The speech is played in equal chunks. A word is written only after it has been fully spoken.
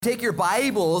Take your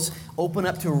Bibles, open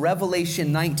up to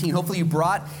Revelation 19. Hopefully you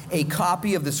brought a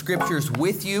copy of the scriptures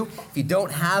with you. If you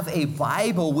don't have a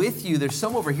Bible with you, there's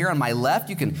some over here on my left.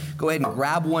 You can go ahead and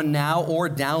grab one now or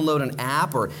download an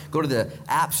app or go to the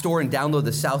App Store and download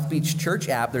the South Beach Church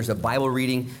app. There's a Bible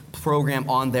reading program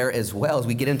on there as well as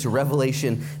we get into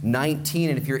Revelation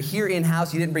 19. And if you're here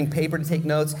in-house, you didn't bring paper to take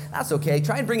notes, that's okay.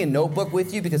 Try and bring a notebook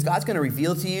with you because God's going to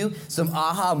reveal to you some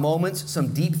aha moments,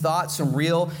 some deep thoughts, some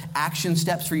real action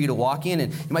steps for you to walk in.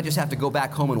 And you might just have to go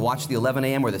back home and watch the 11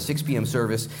 a.m. or the 6 p.m.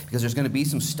 service because there's going to be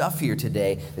some stuff here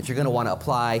today that you're going to want to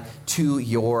apply to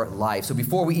your life. So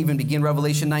before we even begin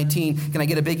Revelation 19, can I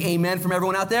get a big amen from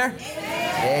everyone out there?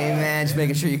 Amen. Just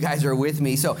making sure you guys are with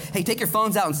me. So, hey, take your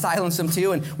phones out and silence them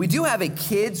too. And we do have a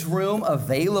kids' room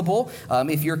available.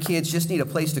 If your kids just need a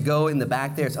place to go in the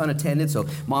back there, it's unattended, so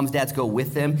moms, dads go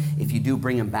with them. If you do,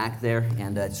 bring them back there,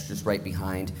 and it's just right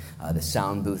behind the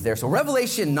sound booth there. So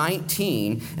Revelation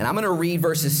 19, and I'm going to read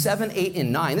verses 7, 8,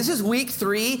 and 9. This is week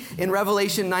 3 in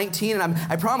Revelation 19, and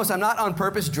I promise I'm not on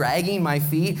purpose dragging my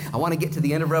feet. I want to get to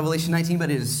the end of Revelation 19,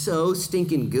 but it is so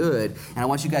stinking good, and I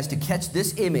want you guys to catch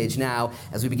this image now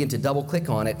as we begin to double-click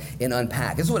on it and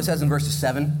unpack. This is what it says in verses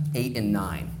 7, 8, and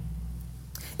 9.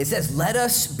 It says, "Let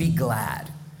us be glad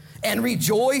and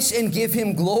rejoice and give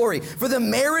him glory, for the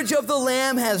marriage of the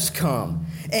Lamb has come,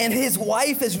 and his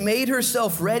wife has made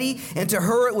herself ready, and to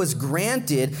her it was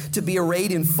granted to be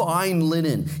arrayed in fine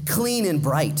linen, clean and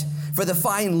bright, for the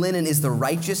fine linen is the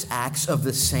righteous acts of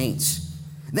the saints.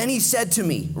 Then he said to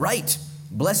me, 'Write,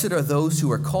 blessed are those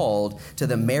who are called to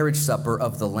the marriage supper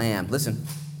of the Lamb.' Listen,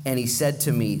 and he said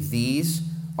to me, 'These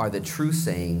are the true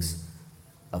sayings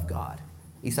of God.'"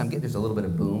 East, there's a little bit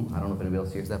of boom. I don't know if anybody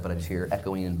else hears that, but I just hear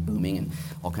echoing and booming and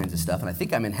all kinds of stuff. And I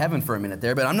think I'm in heaven for a minute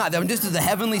there, but I'm not. I'm just at the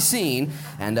heavenly scene,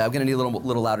 and I'm going to need a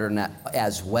little louder than that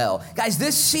as well. Guys,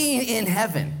 this scene in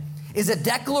heaven is a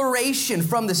declaration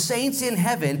from the saints in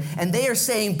heaven, and they are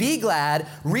saying, be glad,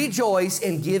 rejoice,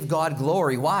 and give God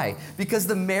glory. Why? Because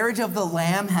the marriage of the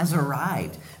Lamb has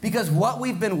arrived. Because what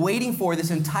we've been waiting for this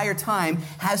entire time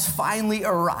has finally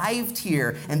arrived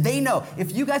here. And they know,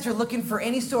 if you guys are looking for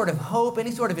any sort of hope,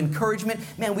 any sort of encouragement,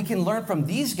 man, we can learn from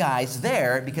these guys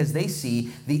there because they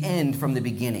see the end from the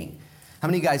beginning. How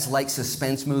many of you guys like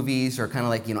suspense movies or kind of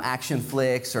like, action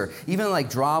flicks or even like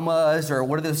dramas or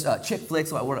what are those chick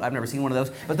flicks? I've never seen one of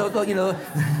those. But those,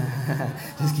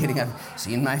 just kidding. I've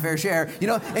seen my fair share.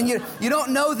 And you don't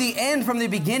know the end from the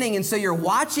beginning. And so you're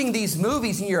watching these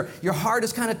movies and your heart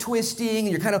is kind of twisting and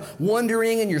you're kind of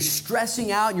wondering and you're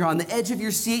stressing out and you're on the edge of your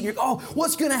seat. And you're,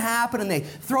 what's going to happen? And they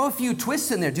throw a few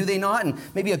twists in there, do they not? And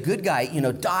maybe a good guy,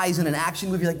 dies in an action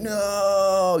movie. You're like,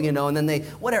 no, and then they,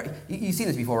 whatever. You've seen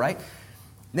this before, right?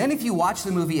 Then if you watch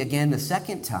the movie again the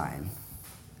second time,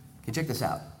 okay, check this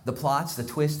out. The plots, the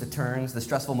twists, the turns, the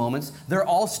stressful moments, they're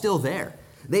all still there.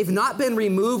 They've not been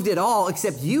removed at all,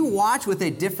 except you watch with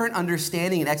a different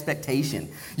understanding and expectation.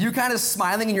 You're kind of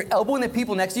smiling and you're elbowing the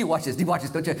people next to you. Watch this. Do you watch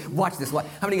this? Don't you? Watch this. How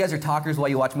many of you guys are talkers while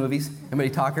you watch movies? Anybody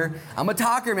talker? I'm a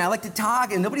talker, man. I like to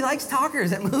talk, and nobody likes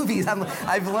talkers at movies.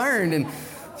 I've learned. And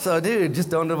so, dude, just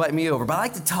don't invite me over. But I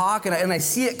like to talk, and I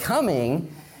see it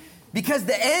coming. Because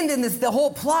the end and the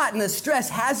whole plot and the stress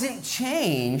hasn't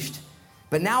changed,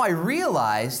 but now I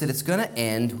realize that it's going to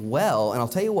end well. And I'll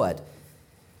tell you what,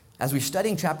 as we're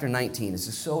studying chapter 19, this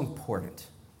is so important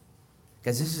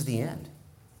because this is the end.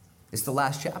 It's the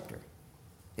last chapter.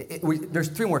 There's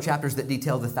 3 more chapters that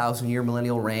detail the 1,000-year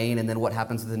millennial reign and then what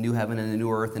happens to the new heaven and the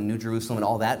new earth and New Jerusalem and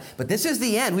all that. But this is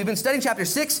the end. We've been studying chapter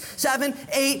 6, 7,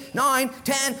 8, 9,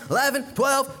 10, 11,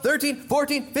 12, 13,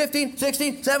 14, 15,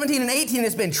 16, 17, and 18.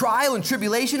 It's been trial and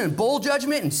tribulation and bowl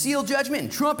judgment and seal judgment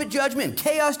and trumpet judgment and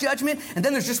chaos judgment. And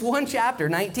then there's just one chapter,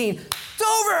 19. It's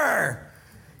over!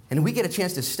 And we get a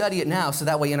chance to study it now so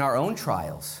that way in our own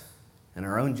trials and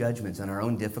our own judgments and our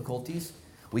own difficulties,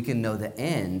 we can know the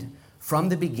end from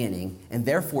the beginning, and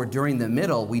therefore during the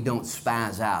middle, we don't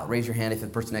spaz out. Raise your hand if the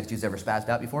person next to you's ever spazzed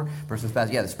out before. Person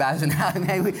spazzed, yeah, they're spazzing out.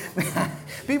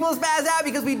 People spaz out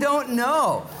because we don't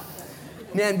know.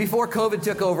 Man, before COVID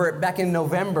took over, back in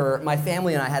November, my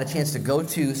family and I had a chance to go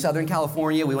to Southern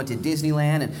California. We went to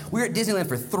Disneyland, and we were at Disneyland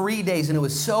for 3 days, and it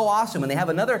was so awesome. And they have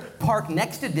another park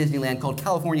next to Disneyland called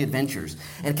California Adventures.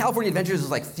 And California Adventures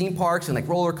is like theme parks and like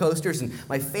roller coasters, and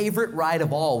my favorite ride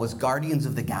of all was Guardians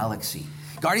of the Galaxy.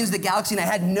 Guardians of the Galaxy, and I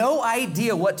had no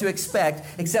idea what to expect,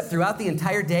 except throughout the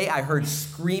entire day, I heard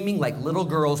screaming like little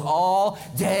girls all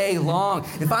day long.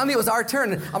 And finally, it was our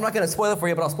turn. I'm not going to spoil it for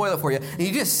you, but I'll spoil it for you. And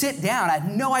you just sit down. I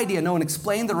had no idea. No one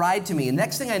explained the ride to me. And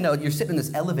next thing I know, you're sitting in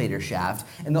this elevator shaft,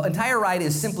 and the entire ride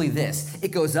is simply this.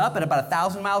 It goes up at about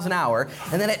 1,000 miles an hour,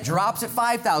 and then it drops at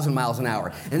 5,000 miles an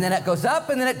hour. And then it goes up,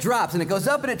 and then it drops, and it goes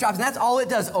up, and it drops. And that's all it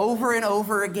does over and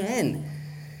over again.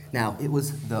 Now, it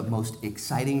was the most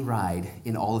exciting ride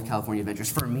in all of California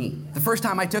Adventures for me. The first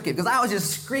time I took it, because I was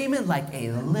just screaming like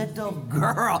a little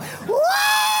girl.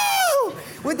 Woo!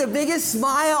 With the biggest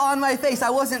smile on my face. I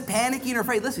wasn't panicking or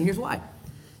afraid. Listen, here's why.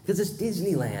 Because it's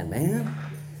Disneyland, man.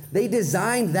 They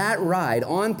designed that ride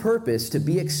on purpose to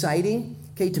be exciting,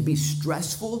 okay, to be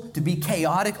stressful, to be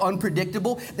chaotic,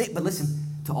 unpredictable. But listen,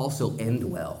 to also end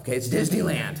well, okay? It's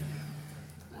Disneyland.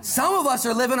 Some of us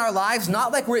are living our lives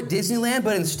not like we're at Disneyland,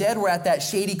 but instead we're at that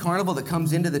shady carnival that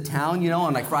comes into the town,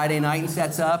 on like Friday night and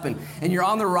sets up, and you're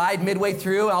on the ride midway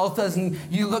through, and all of a sudden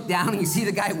you look down and you see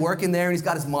the guy working there, and he's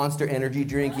got his Monster Energy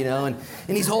drink, and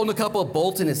he's holding a couple of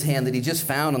bolts in his hand that he just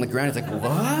found on the ground. He's like,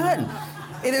 what?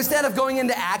 And instead of going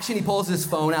into action, he pulls his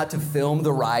phone out to film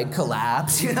the ride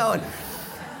collapse,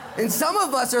 And some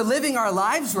of us are living our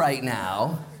lives right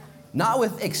now, not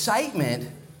with excitement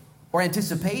or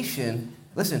anticipation,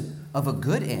 listen, of a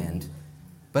good end,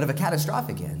 but of a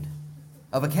catastrophic end,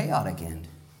 of a chaotic end.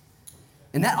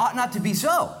 And that ought not to be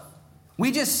so.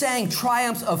 We just sang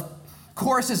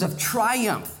choruses of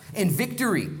triumph and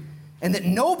victory, and that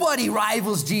nobody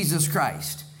rivals Jesus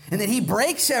Christ, and that he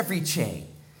breaks every chain.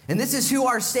 And this is who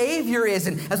our Savior is.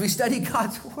 And as we study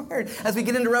God's Word, as we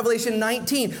get into Revelation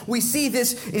 19, we see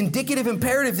this indicative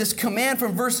imperative, this command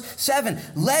from verse 7.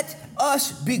 Let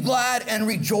us be glad and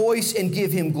rejoice and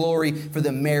give him glory, for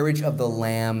the marriage of the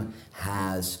Lamb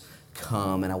has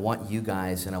come. And I want you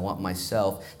guys and I want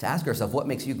myself to ask ourselves, what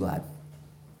makes you glad?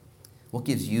 What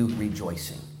gives you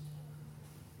rejoicing?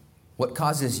 What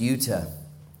causes you to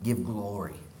give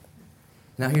glory?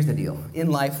 Now, here's the deal. In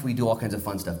life, we do all kinds of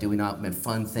fun stuff, do we not?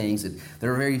 Fun things that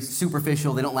are very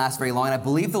superficial. They don't last very long. And I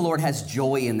believe the Lord has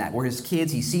joy in that. We're his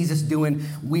kids. He sees us doing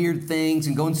weird things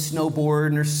and going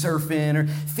snowboarding or surfing or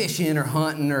fishing or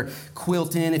hunting or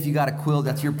quilting. If you got a quilt,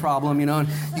 that's your problem, And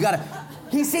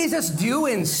he sees us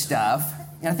doing stuff.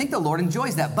 And I think the Lord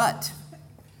enjoys that. But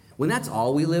when that's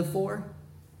all we live for,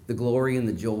 the glory and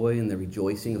the joy and the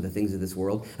rejoicing of the things of this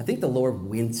world, I think the Lord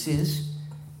winces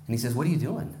and he says, what are you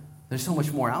doing? There's so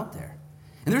much more out there.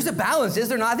 And there's a balance, is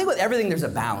there not? I think with everything, there's a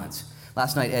balance.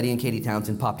 Last night, Eddie and Katie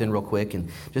Townsend popped in real quick and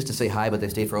just to say hi, but they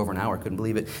stayed for over an hour. Couldn't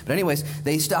believe it. But anyways,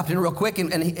 they stopped in real quick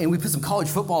and we put some college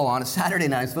football on. It's Saturday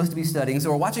night. I'm supposed to be studying.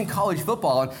 So we're watching college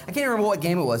football. And I can't remember what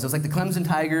game it was. It was like the Clemson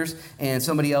Tigers and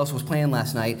somebody else was playing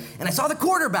last night. And I saw the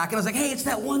quarterback and I was like, hey, it's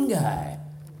that one guy.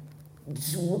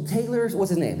 Taylor,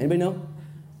 what's his name? Anybody know?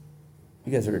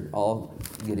 You guys are all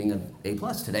getting an A+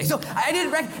 today. So I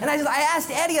didn't and I asked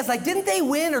Eddie, I was like, didn't they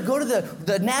win or go to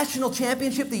the national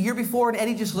championship the year before? And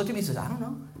Eddie just looked at me and says, I don't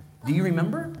know. Do you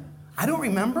remember? I don't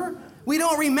remember. We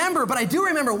don't remember, but I do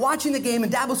remember watching the game,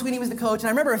 and Dabo Swinney was the coach, and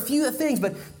I remember a few things,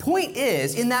 but point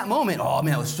is, in that moment, oh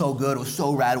man, it was so good, it was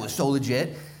so rad, it was so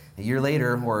legit. A year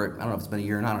later, or I don't know if it's been a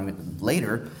year or not,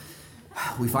 later,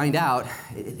 we find out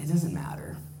it doesn't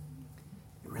matter.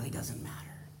 It really doesn't matter.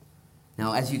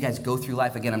 Now, as you guys go through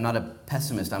life, again, I'm not a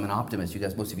pessimist, I'm an optimist. You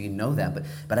guys, most of you know that,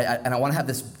 but I want to have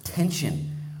this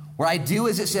tension where I do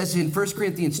as it says in 1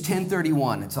 Corinthians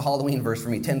 10:31. It's a Halloween verse for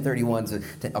me. 10:31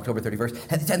 is October 31st.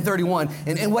 10:31.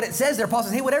 And what it says there, Paul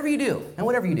says, hey, whatever you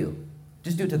do,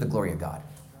 just do it to the glory of God.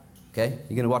 Okay?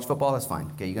 You're going to watch football? That's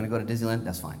fine. Okay, you're going to go to Disneyland?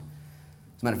 That's fine.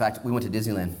 As a matter of fact, we went to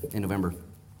Disneyland in November.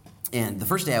 And the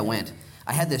first day I went,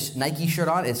 I had this Nike shirt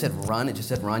on. It said run. It just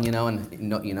said run, and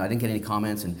I didn't get any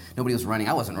comments, and nobody was running.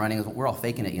 I wasn't running. We're all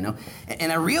faking it,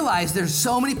 And I realized there's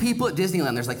so many people at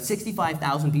Disneyland. There's like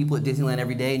 65,000 people at Disneyland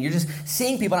every day, and you're just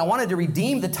seeing people. And I wanted to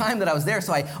redeem the time that I was there,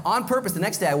 so on purpose, the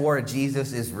next day I wore a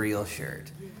Jesus is Real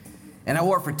shirt. And I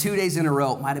wore it for 2 days in a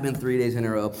row. It might have been 3 days in a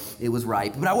row. It was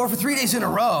right. But I wore it for 3 days in a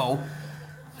row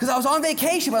because I was on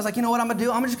vacation. But I was like, you know what I'm going to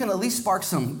do? I'm just going to at least spark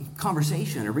some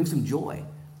conversation or bring some joy.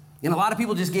 And a lot of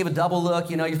people just gave a double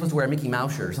look. You're supposed to wear a Mickey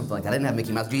Mouse shirt or something like that. I didn't have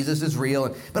Mickey Mouse. Jesus is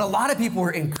real. But a lot of people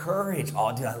were encouraged.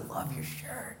 Oh, dude, I love your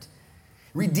shirt.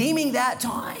 Redeeming that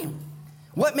time.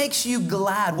 What makes you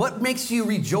glad? What makes you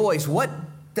rejoice? What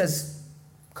does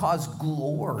cause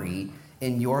glory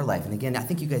in your life? And again, I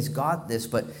think you guys got this,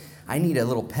 but I need a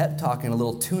little pep talk and a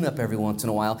little tune-up every once in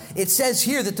a while. It says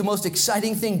here that the most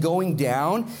exciting thing going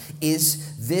down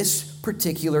is this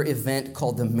particular event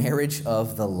called the marriage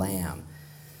of the Lamb.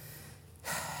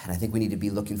 And I think we need to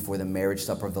be looking for the marriage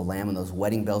supper of the Lamb, and those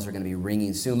wedding bells are going to be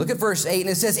ringing soon. Look at verse 8, and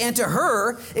it says, "And to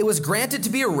her it was granted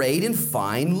to be arrayed in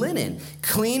fine linen,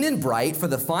 clean and bright, for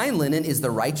the fine linen is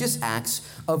the righteous acts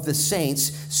of the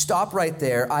saints." Stop right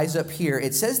there, eyes up here.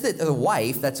 It says that the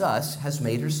wife, that's us, has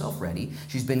made herself ready.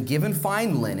 She's been given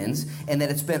fine linens, and that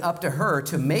it's been up to her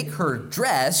to make her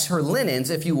dress, her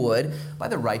linens, if you would, by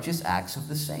the righteous acts of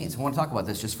the saints. I want to talk about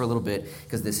this just for a little bit,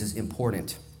 because this is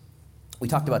important. We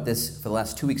talked about this for the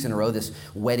last 2 weeks in a row, this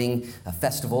wedding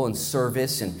festival and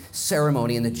service and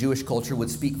ceremony in the Jewish culture would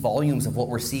speak volumes of what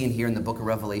we're seeing here in the book of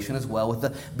Revelation as well, with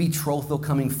the betrothal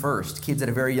coming first. Kids at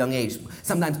a very young age,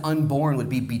 sometimes unborn, would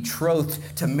be betrothed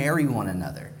to marry one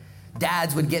another.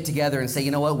 Dads would get together and say,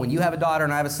 you know what, when you have a daughter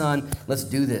and I have a son, let's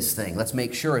do this thing. Let's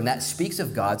make sure. And that speaks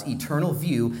of God's eternal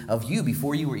view of you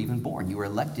before you were even born. You were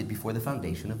elected before the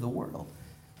foundation of the world.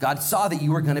 God saw that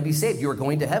you were going to be saved. You were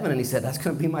going to heaven, and he said, that's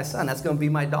going to be my son. That's going to be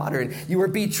my daughter. And you were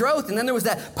betrothed. And then there was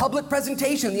that public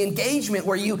presentation, the engagement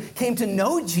where you came to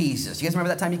know Jesus. You guys remember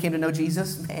that time you came to know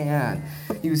Jesus? Man,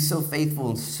 he was so faithful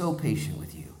and so patient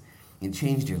with you. It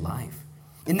changed your life.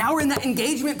 And now we're in that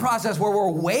engagement process where we're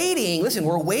waiting. Listen,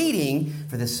 we're waiting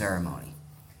for this ceremony.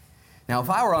 Now, if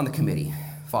I were on the committee,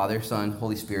 Father, Son,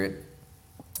 Holy Spirit,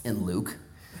 and Luke,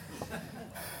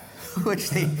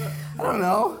 which I don't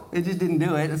know. They just didn't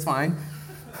do it. It's fine.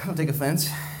 I don't take offense.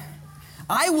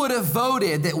 I would have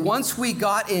voted that once we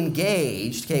got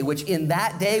engaged, okay, which in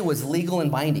that day was legal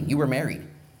and binding. You were married.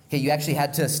 Okay, you actually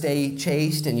had to stay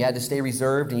chaste and you had to stay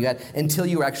reserved and you had until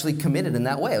you were actually committed in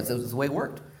that way. That was the way it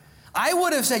worked. I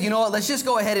would have said, you know what, let's just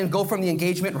go ahead and go from the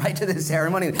engagement right to the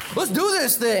ceremony. Let's do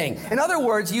this thing. In other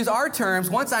words, use our terms.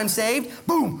 Once I'm saved,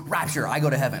 boom, rapture, I go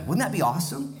to heaven. Wouldn't that be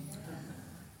awesome?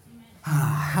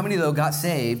 How many, though, got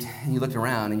saved and you looked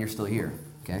around and you're still here,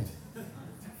 okay?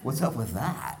 What's up with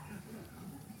that?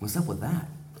 What's up with that?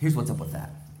 Here's what's up with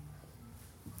that.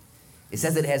 It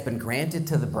says it has been granted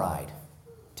to the bride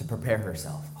to prepare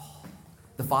herself.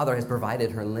 The Father has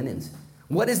provided her linens.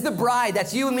 What is the bride,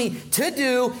 that's you and me, to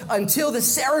do until the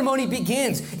ceremony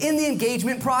begins in the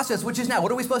engagement process, which is now?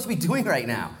 What are we supposed to be doing right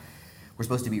now? We're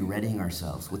supposed to be readying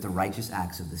ourselves with the righteous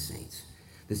acts of the saints.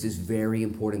 This is very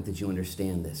important that you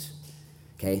understand this.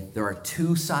 Okay, there are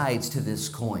two sides to this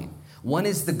coin. One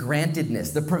is the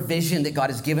grantedness, the provision that God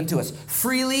has given to us.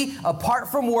 Freely, apart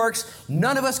from works,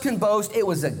 none of us can boast. It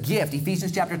was a gift.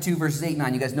 Ephesians chapter 2, verses 8 and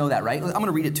 9. You guys know that, right? I'm going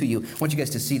to read it to you. I want you guys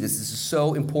to see this. This is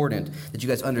so important that you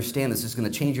guys understand this. This is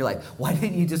going to change your life. Why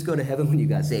didn't you just go to heaven when you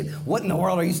got saved? What in the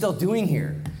world are you still doing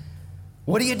here?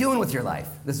 What are you doing with your life?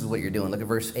 This is what you're doing. Look at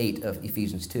verse 8 of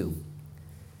Ephesians 2.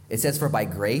 It says, "For by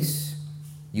grace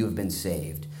you have been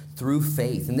saved, through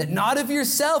faith, and that not of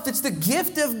yourself, it's the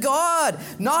gift of God,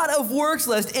 not of works,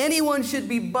 lest anyone should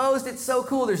be boast." It's so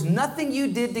cool. There's nothing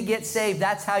you did to get saved.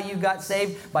 That's how you got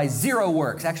saved, by zero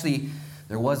works. Actually,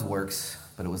 there was works,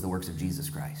 but it was the works of Jesus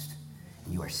Christ.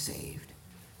 And you are saved,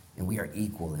 and we are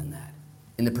equal in that.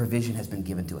 And the provision has been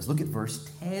given to us. Look at verse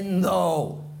 10,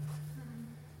 though.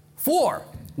 "For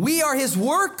we are his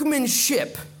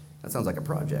workmanship." That sounds like a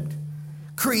project.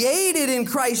 "Created in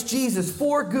Christ Jesus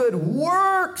for good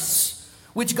works,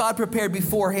 which God prepared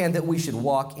beforehand that we should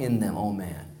walk in them." Oh,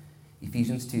 man.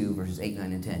 Ephesians 2, verses 8,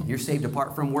 9, and 10. You're saved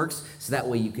apart from works, so that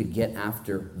way you could get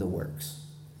after the works.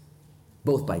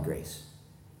 Both by grace.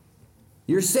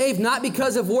 You're saved not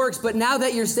because of works, but now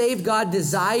that you're saved, God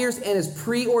desires and has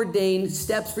preordained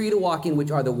steps for you to walk in,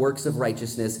 which are the works of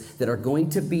righteousness that are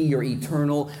going to be your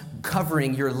eternal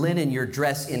covering, your linen, your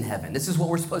dress in heaven. This is what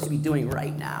we're supposed to be doing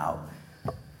right now.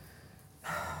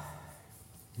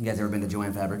 You guys ever been to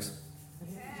Joann Fabrics?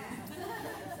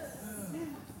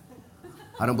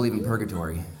 I don't believe in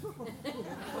purgatory,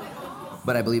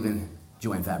 but I believe in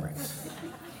Joann Fabrics.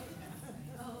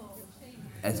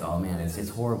 It's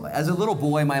horrible. As a little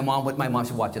boy, my mom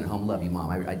should watch it at home. Love you, Mom.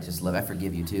 I just love, I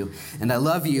forgive you too. And I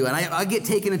love you. And I get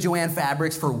taken to Joann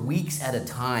Fabrics for weeks at a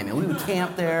time. And we would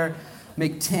camp there,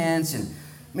 make tents, and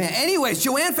man, anyways,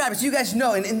 Joann Fabrics, you guys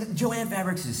know, and Joann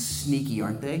Fabrics is sneaky,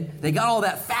 aren't they? They got all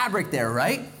that fabric there,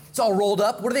 right? It's all rolled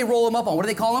up. What do they roll them up on? What do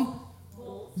they call them?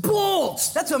 Bolts.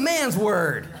 That's a man's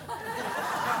word.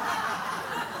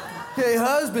 "Hey,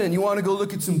 husband, you want to go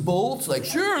look at some bolts?" Like,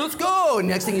 "Sure, let's go." And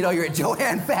next thing you know, you're at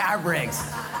Joann Fabrics.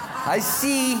 I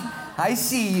see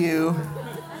you.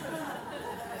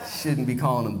 Shouldn't be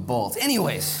calling them bolts.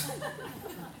 Anyways.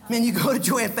 Man, you go to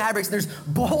Joann Fabrics and there's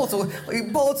bolts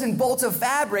and bolts of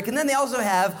fabric. And then they also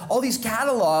have all these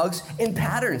catalogs and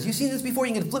patterns. You've seen this before.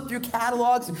 You can flip through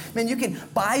catalogs. Man, you can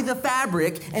buy the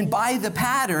fabric and buy the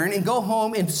pattern and go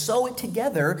home and sew it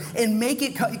together and make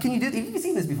it. Can you do? Have you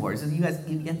seen this before? So you guys,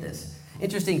 you get this.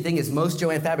 Interesting thing is most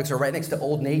Joann Fabrics are right next to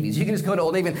Old Navy's. You can just go to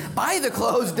Old Navy and buy the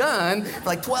clothes done for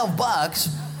like $12.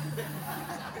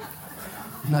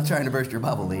 I'm not trying to burst your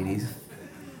bubble, ladies.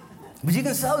 But you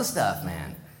can sell the stuff,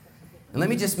 man. And let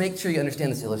me just make sure you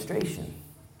understand this illustration.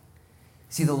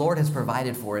 See, the Lord has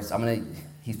provided for us,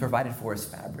 He's provided for us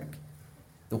fabric,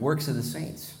 the works of the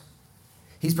saints.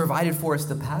 He's provided for us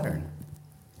the pattern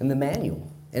and the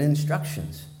manual and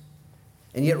instructions.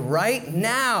 And yet right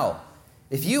now,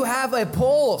 if you have a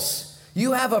pulse,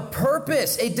 you have a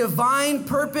purpose, a divine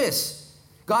purpose.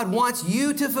 God wants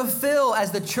you to fulfill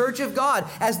as the church of God,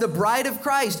 as the bride of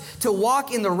Christ, to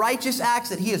walk in the righteous acts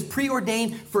that He has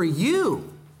preordained for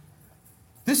you.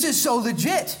 This is so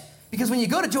legit. Because when you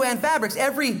go to Joann Fabrics,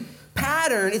 every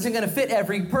pattern isn't going to fit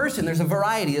every person. There's a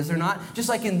variety, is there not? Just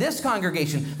like in this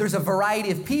congregation, there's a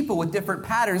variety of people with different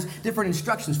patterns, different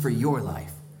instructions for your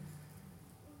life.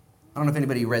 I don't know if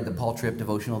anybody read the Paul Tripp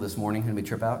devotional this morning. Anybody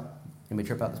trip out? Anybody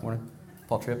trip out this morning?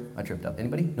 Paul Tripp? I tripped up.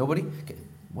 Anybody? Nobody? Okay.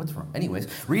 What's wrong? Anyways,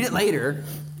 read it later.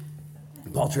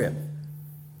 Paul Tripp,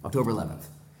 October 11th.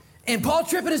 And Paul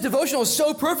Tripp in his devotional was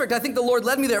so perfect. I think the Lord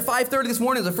led me there at 5:30 this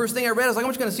morning. It was the first thing I read. I was like, I'm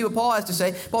just going to see what Paul has to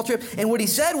say. Paul Tripp. And what he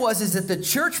said is that the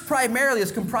church primarily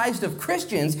is comprised of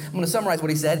Christians. I'm going to summarize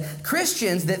what he said.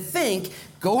 Christians that think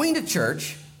going to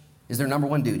church is their number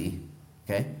one duty.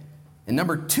 Okay? And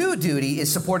number two duty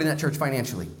is supporting that church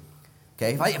financially.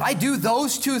 Okay? If I do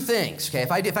those two things, okay,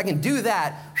 if I can do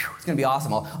that, it's going to be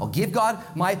awesome. I'll give God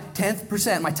my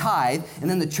 10%, my tithe, and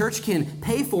then the church can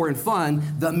pay for and fund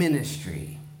the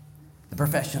ministry, the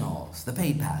professionals, the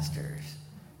paid pastors.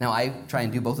 Now, I try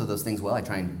and do both of those things well. I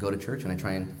try and go to church, and I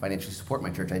try and financially support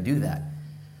my church. I do that.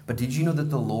 But did you know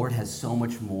that the Lord has so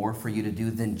much more for you to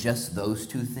do than just those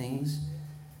two things?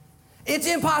 It's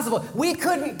impossible. We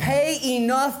couldn't pay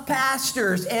enough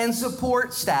pastors and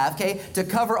support staff, okay, to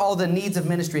cover all the needs of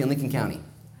ministry in Lincoln County.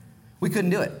 We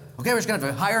couldn't do it. Okay, we're just going to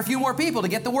have to hire a few more people to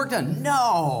get the work done.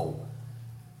 No.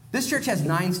 This church has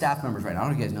 9 staff members right now. I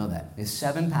don't know if you guys know that. It's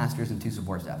 7 pastors and 2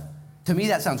 support staff. To me,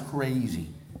 that sounds crazy.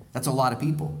 That's a lot of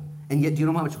people. And yet, do you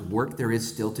know how much work there is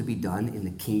still to be done in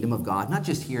the kingdom of God? Not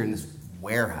just here in this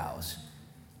warehouse,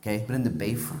 okay, but in the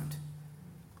Bayfront.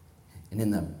 And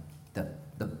in the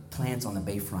plants on the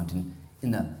Bayfront, and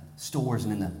in the stores,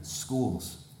 and in the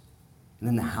schools, and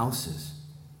in the houses,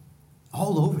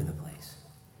 all over the place.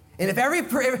 And if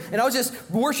and I was just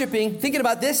worshiping, thinking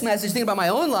about this message, thinking about my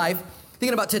own life,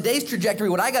 thinking about today's trajectory,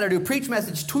 what I got to do, preach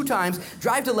message 2 times,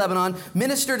 drive to Lebanon,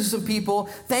 minister to some people,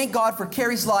 thank God for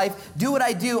Carrie's life, do what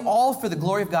I do, all for the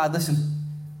glory of God, listen,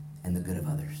 and the good of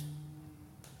others.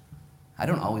 I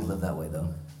don't always live that way,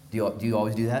 though. Do you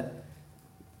always do that?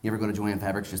 You ever go to Joann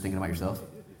Fabrics just thinking about yourself?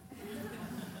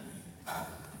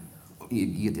 You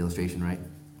get the illustration, right?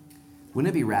 Wouldn't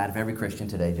it be rad if every Christian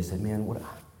today just said, man,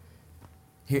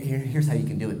 here's how you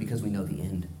can do it, because we know the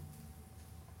end.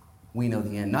 We know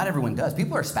the end. Not everyone does.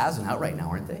 People are spazzing out right now,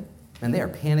 aren't they? And they are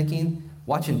panicking,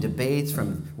 watching debates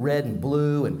from red and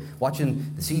blue, and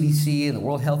watching the CDC and the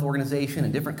World Health Organization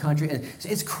in different countries. And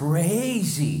it's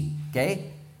crazy,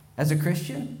 okay? As a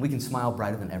Christian, we can smile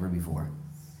brighter than ever before.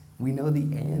 We know the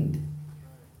end.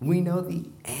 We know the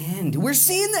end. We're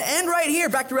seeing the end right here.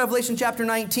 Back to Revelation chapter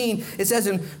 19. It says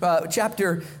in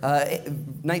chapter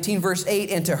 19, verse 8,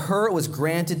 and to her it was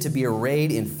granted to be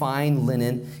arrayed in fine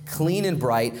linen, clean and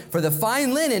bright. For the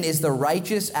fine linen is the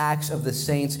righteous acts of the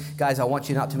saints. Guys, I want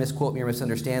you not to misquote me or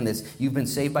misunderstand this. You've been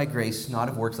saved by grace, not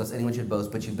of works, lest anyone should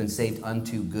boast, but you've been saved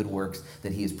unto good works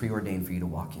that He has preordained for you to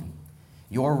walk in.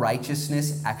 Your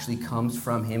righteousness actually comes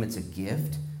from Him. It's a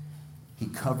gift. He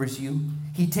covers you.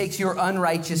 He takes your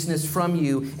unrighteousness from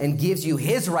you and gives you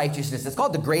His righteousness. It's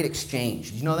called the great exchange.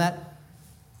 Did you know that?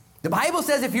 The Bible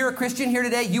says if you're a Christian here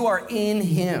today, you are in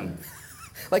Him.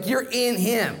 Like you're in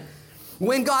Him.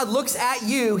 When God looks at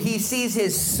you, He sees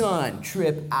His Son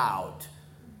trip out.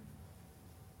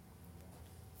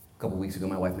 A couple weeks ago,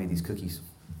 my wife made these cookies.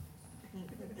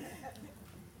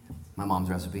 My mom's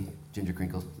recipe, ginger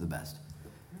crinkles, the best.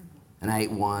 And I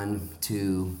ate 1,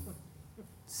 2,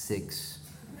 6.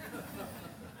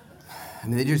 I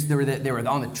mean, they were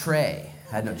on the tray.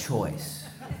 I had no choice.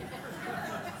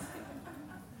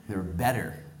 They were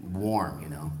better, warm, you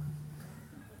know.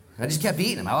 I just kept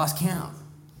eating them. I lost count.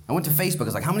 I went to Facebook. I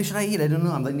was like, how many should I eat? I don't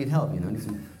know. I need help, you know. I need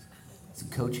some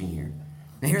coaching here.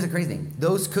 Now, here's the crazy thing.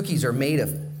 Those cookies are made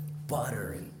of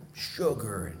butter and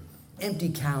sugar and empty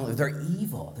calories. They're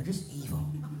evil. They're just evil.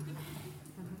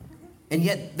 And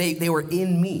yet, they were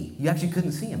in me. You actually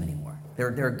couldn't see them anymore.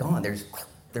 They're gone.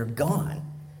 They're gone.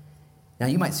 Now,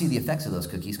 you might see the effects of those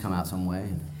cookies come out some way,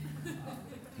 and,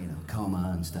 you know,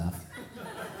 coma and stuff.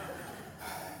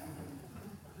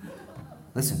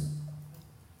 Listen,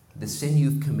 the sin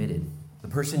you've committed, the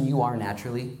person you are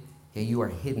naturally, yeah, you are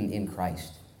hidden in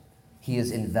Christ. He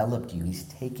has enveloped you. He's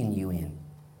taken you in.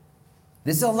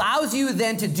 This allows you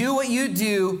then to do what you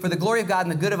do for the glory of God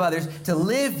and the good of others, to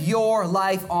live your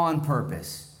life on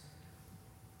purpose.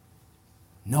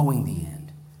 Knowing the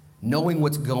end. Knowing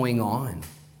what's going on.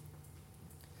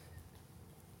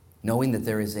 Knowing that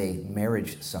there is a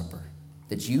marriage supper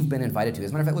that you've been invited to.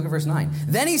 As a matter of fact, look at verse 9.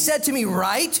 Then he said to me,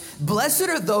 write, blessed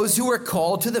are those who are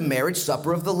called to the marriage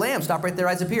supper of the Lamb. Stop right there,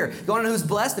 eyes up here. You want to know who's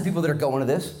blessed? The people that are going to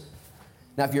this.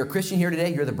 Now, if you're a Christian here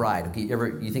today, you're the bride. Okay,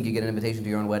 you think you get an invitation to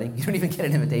your own wedding? You don't even get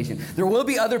an invitation. There will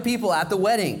be other people at the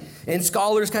wedding. And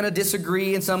scholars kind of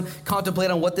disagree, and some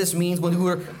contemplate on what this means when who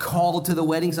are called to the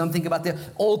wedding. Some think about the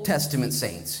Old Testament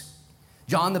saints.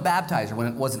 John the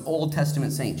Baptizer was an Old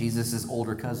Testament saint, Jesus'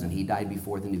 older cousin. He died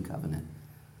before the new covenant.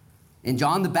 And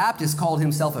John the Baptist called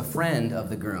himself a friend of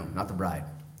the groom, not the bride.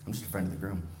 I'm just a friend of the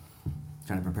groom.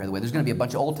 Trying to prepare the way. There's going to be a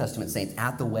bunch of Old Testament saints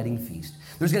at the wedding feast.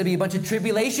 There's going to be a bunch of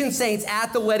tribulation saints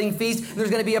at the wedding feast. There's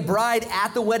going to be a bride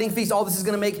at the wedding feast. All this is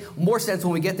going to make more sense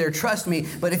when we get there, trust me.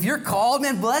 But if you're called,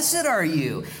 man, blessed are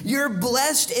you. You're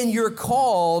blessed and you're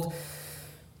called.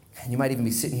 And you might even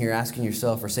be sitting here asking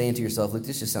yourself or saying to yourself, look,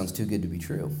 this just sounds too good to be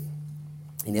true.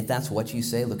 And if that's what you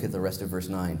say, look at the rest of verse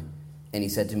 9. And he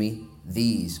said to me,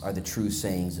 these are the true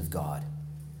sayings of God.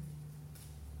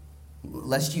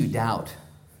 Lest you doubt.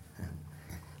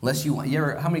 Lest you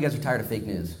how many guys are tired of fake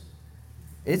news?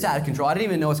 It's out of control. I didn't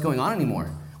even know what's going on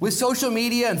anymore. With social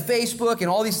media and Facebook and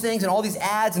all these things and all these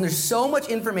ads, and there's so much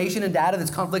information and data that's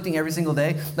conflicting every single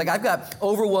day. Like, I've got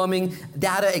overwhelming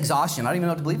data exhaustion. I don't even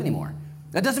know what to believe anymore.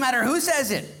 It doesn't matter who says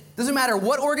it. It doesn't matter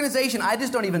what organization. I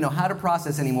just don't even know how to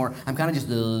process anymore. I'm kind of just...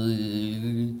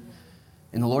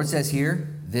 And the Lord says here,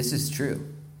 this is true.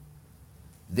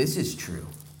 This is true.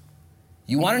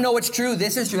 You want to know what's true?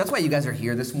 This is true. That's why you guys are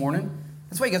here this morning.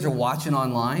 That's why you guys are watching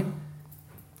online.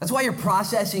 That's why you're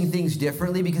processing things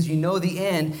differently, because you know the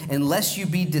end. Unless you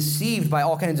be deceived by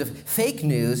all kinds of fake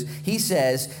news, he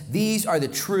says, these are the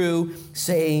true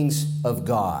sayings of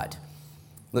God.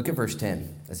 Look at verse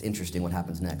 10. That's interesting what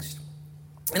happens next.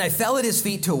 And I fell at his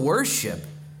feet to worship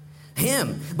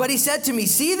him. But he said to me,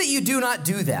 see that you do not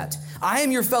do that. I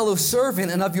am your fellow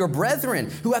servant and of your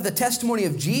brethren who have the testimony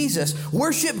of Jesus.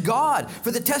 Worship God, for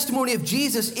the testimony of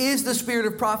Jesus is the spirit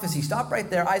of prophecy. Stop right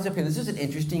there, eyes up here. This is an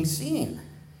interesting scene.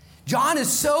 John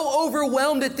is so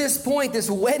overwhelmed at this point, this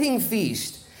wedding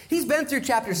feast. He's been through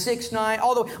chapter 6, 9,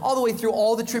 all the way through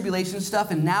all the tribulation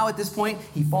stuff, and now at this point,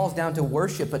 he falls down to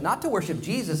worship, but not to worship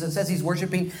Jesus. It says he's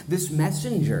worshiping this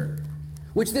messenger,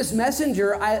 which this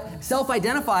messenger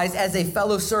self-identifies as a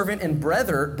fellow servant and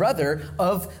brother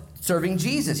of serving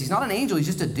Jesus. He's not an angel. He's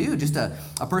just a dude, just a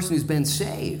person who's been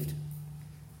saved.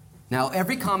 Now,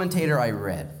 every commentator I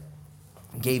read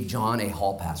gave John a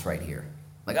hall pass right here.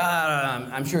 Like,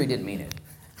 I'm sure he didn't mean it.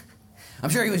 I'm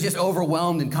sure he was just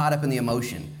overwhelmed and caught up in the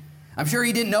emotion. I'm sure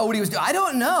he didn't know what he was doing. I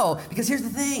don't know, because here's the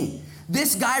thing.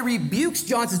 This guy rebukes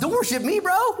John, says, don't worship me,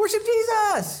 bro. Worship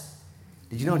Jesus.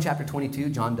 Did you know in chapter 22,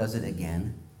 John does it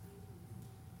again?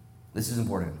 This is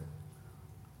important.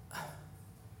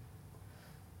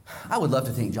 I would love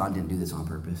to think John didn't do this on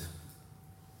purpose.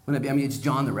 Wouldn't it be? I mean, it's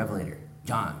John the Revelator.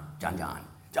 John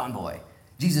boy.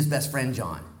 Jesus' best friend,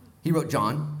 John. He wrote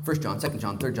John, 1 John, 2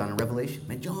 John, 3 John, and Revelation.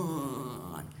 Man,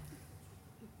 John.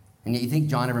 And yet you think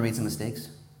John ever made some mistakes?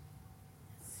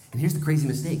 And here's the crazy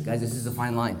mistake, guys. This is a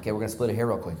fine line. Okay, we're going to split it here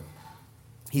real quick.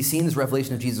 He's seen this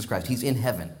revelation of Jesus Christ. He's in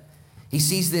heaven. He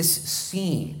sees this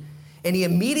scene. And he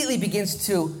immediately begins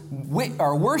to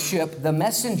worship the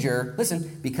messenger,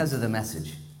 listen, because of the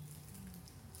message.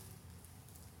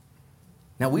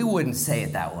 Now, we wouldn't say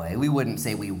it that way. We wouldn't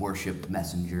say we worship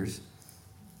messengers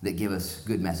that give us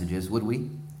good messages, would we?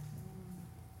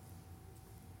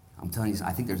 I'm telling you,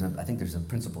 I think there's a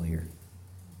principle here.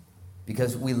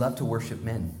 Because we love to worship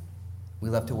men. We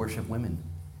love to worship women.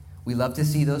 We love to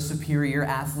see those superior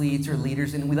athletes or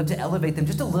leaders, and we love to elevate them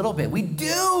just a little bit. We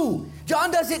do.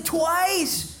 John does it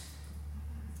twice.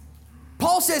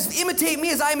 Paul says, imitate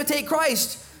me as I imitate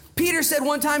Christ. Peter said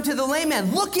one time to the lame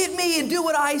man, look at me and do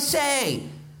what I say.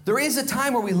 There is a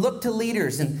time where we look to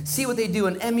leaders and see what they do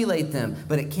and emulate them,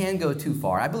 but it can go too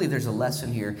far. I believe there's a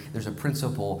lesson here. There's a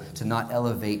principle to not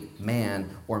elevate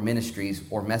man or ministries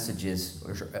or messages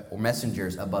or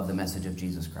messengers above the message of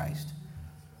Jesus Christ.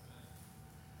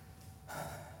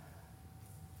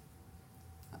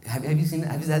 Have you seen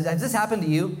that? Has this happened to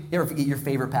you? You ever forget your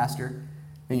favorite pastor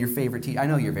and your favorite teacher? I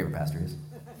know who your favorite pastor is.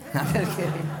 I'm just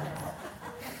kidding.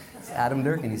 It's Adam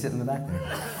Durkin. He's sitting in the back there.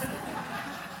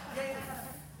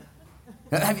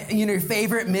 Your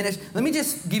favorite ministry. Let me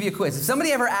just give you a quiz. If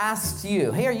somebody ever asks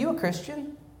you, hey, are you a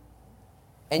Christian?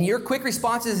 And your quick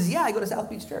response is, yeah, I go to South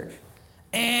Beach Church.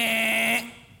 That's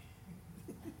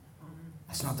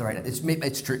not the right,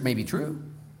 it's true, maybe true,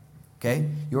 okay?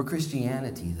 Your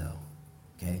Christianity, though,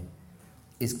 okay,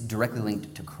 is directly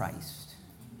linked to Christ.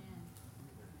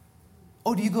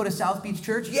 Oh, do you go to South Beach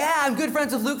Church? Yeah, I'm good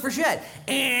friends with Luke Frechette.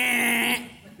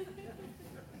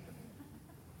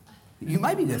 You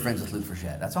might be good friends with Luke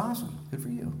Frechette. That's awesome. Good for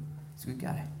you. He's a good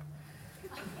guy.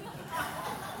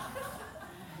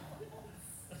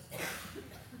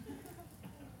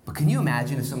 But can you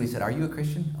imagine if somebody said, are you a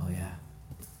Christian? Oh, yeah.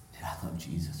 Dude, I love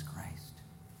Jesus Christ.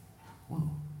 Whoa.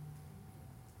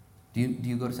 Do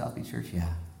you go to South Beach Church?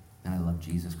 Yeah. And I love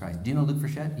Jesus Christ. Do you know Luke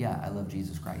Frechette? Yeah, I love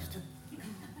Jesus Christ.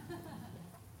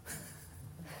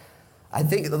 I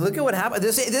think, look at what happened.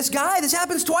 This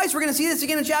happens twice. We're going to see this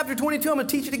again in chapter 22. I'm going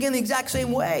to teach it again the exact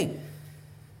same way.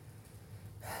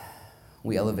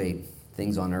 We elevate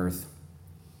things on earth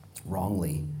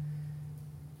wrongly.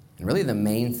 And really the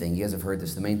main thing, you guys have heard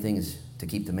this, the main thing is to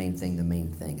keep the main thing the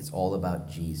main thing. It's all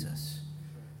about Jesus.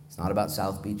 It's not about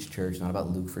South Beach Church, not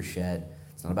about Luke Frechette.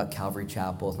 It's not about Calvary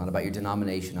Chapel. It's not about your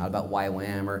denomination, not about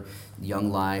YWAM or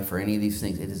Young Life or any of these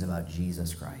things. It is about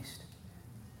Jesus Christ.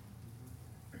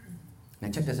 Now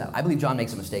check this out. I believe John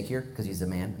makes a mistake here because he's a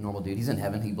man, a normal dude. He's in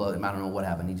heaven. He blew it. I don't know what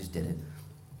happened. He just did it.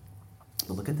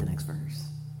 But look at the next verse.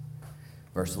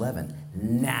 Verse 11.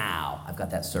 Now, I've got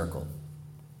that circled.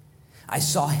 I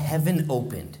saw heaven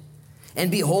opened, and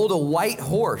behold, a white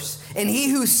horse. And he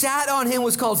who sat on him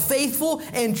was called Faithful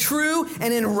and True,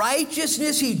 and in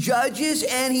righteousness he judges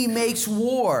and he makes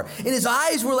war. And his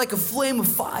eyes were like a flame of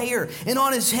fire, and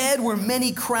on his head were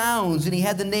many crowns, and he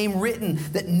had the name written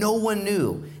that no one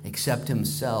knew except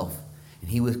himself. And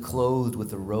he was clothed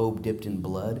with a robe dipped in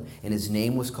blood, and his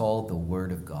name was called the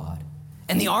Word of God.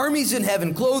 And the armies in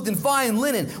heaven, clothed in fine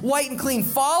linen, white and clean,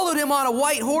 followed him on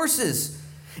white horses.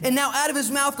 And now out of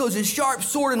his mouth goes a sharp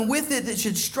sword, and with it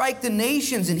should strike the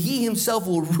nations, and he himself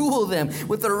will rule them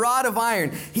with a rod of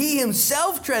iron. He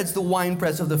himself treads the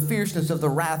winepress of the fierceness of the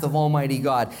wrath of Almighty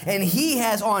God. And he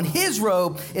has on his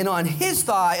robe and on his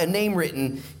thigh a name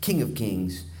written, King of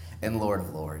Kings and Lord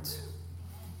of Lords.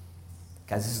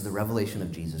 Guys, this is the revelation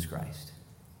of Jesus Christ.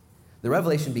 The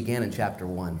revelation began in chapter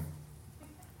 1,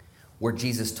 where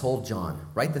Jesus told John,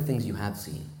 write the things you have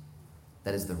seen.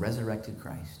 That is the resurrected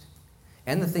Christ.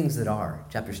 And the things that are,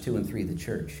 chapters 2 and 3, the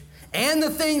church. And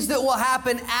the things that will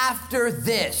happen after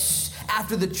this,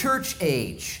 after the church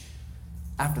age,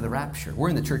 after the rapture. We're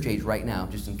in the church age right now,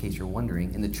 just in case you're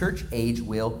wondering. And the church age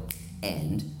will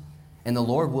end. And the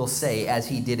Lord will say, as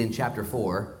he did in chapter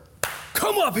 4,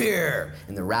 come up here!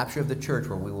 In the rapture of the church,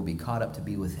 where we will be caught up to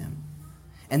be with him.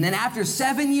 And then after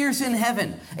 7 years in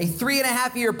heaven, a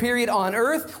 3.5-year period on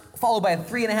earth, followed by a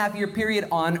 3.5-year period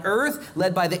on earth,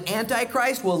 led by the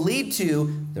Antichrist, will lead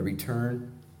to the return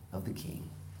of the King.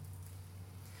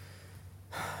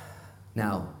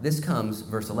 Now, this comes,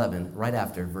 verse 11, right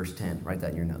after verse 10. Write that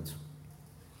in your notes.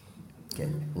 Okay,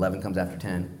 11 comes after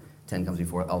 10. 10 comes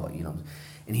before, you know.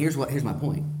 And here's my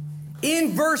point.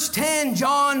 In verse 10,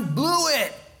 John blew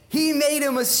it. He made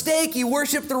a mistake. He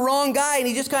worshiped the wrong guy, and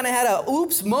he just kind of had a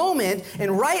oops moment.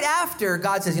 And right after,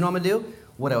 God says, you know what I'm going to do?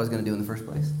 What I was going to do in the first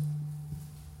place?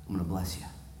 I'm going to bless you.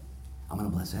 I'm going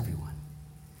to bless everyone.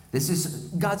 This is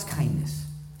God's kindness.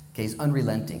 Okay, it's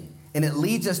unrelenting. And it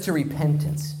leads us to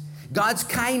repentance. God's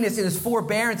kindness and his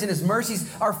forbearance and his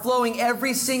mercies are flowing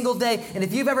every single day. And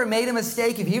if you've ever made a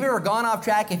mistake, if you've ever gone off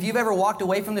track, if you've ever walked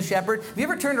away from the shepherd, if you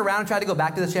ever turned around and tried to go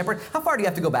back to the shepherd, how far do you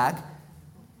have to go back?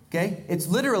 Okay? It's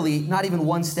literally not even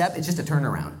one step. It's just a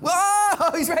turnaround.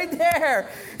 Whoa! He's right there.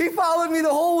 He followed me the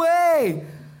whole way.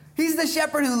 He's the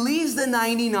shepherd who leaves the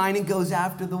 99 and goes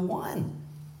after the one.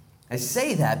 I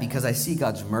say that because I see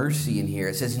God's mercy in here.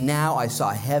 It says, now I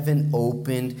saw heaven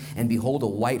opened, and behold, a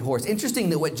white horse. Interesting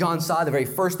that what John saw, the very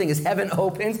first thing is heaven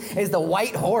opens, is the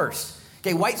white horse.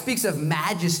 Okay, white speaks of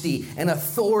majesty and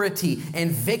authority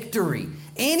and victory.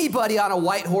 Anybody on a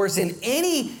white horse in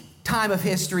any time of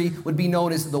history would be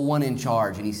known as the one in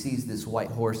charge. And he sees this white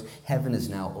horse. Heaven is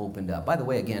now opened up. By the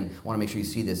way, again, I want to make sure you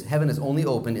see this. Heaven is only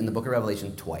opened in the book of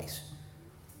Revelation twice.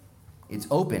 It's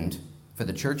opened for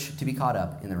the church to be caught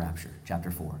up in the rapture,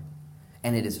 chapter 4.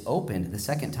 And it is opened the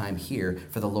second time here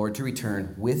for the Lord to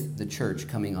return with the church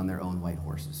coming on their own white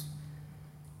horses.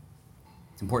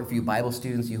 It's important for you Bible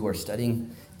students, you who are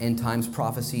studying end times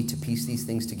prophecy, to piece these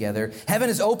things together. Heaven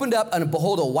is opened up, and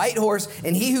behold, a white horse,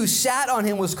 and he who sat on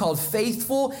him was called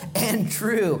Faithful and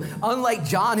True. Unlike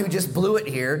John, who just blew it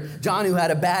here, John, who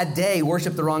had a bad day,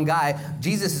 worshiped the wrong guy,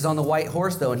 Jesus is on the white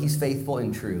horse, though, and he's faithful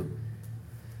and true.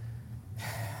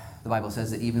 The Bible says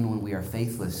that even when we are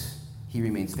faithless, he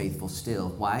remains faithful still.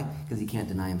 Why? Because he can't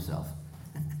deny himself.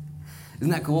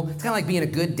 Isn't that cool? It's kind of like being a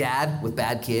good dad with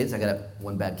bad kids. I got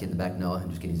one bad kid in the back. Noah, I'm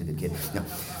just kidding. He's a good kid. No.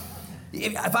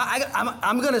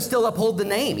 I'm going to still uphold the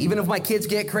name. Even if my kids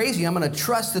get crazy, I'm going to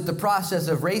trust that the process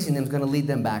of raising them is going to lead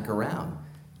them back around.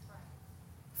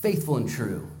 Faithful and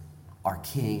true, our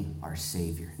King, our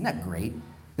Savior. Isn't that great?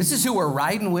 This is who we're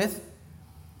riding with.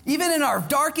 Even in our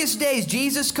darkest days,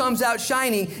 Jesus comes out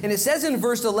shining. And it says in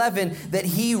verse 11 that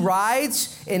he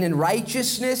rides and in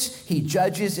righteousness he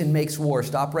judges and makes war.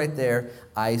 Stop right there.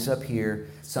 Eyes up here.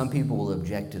 Some people will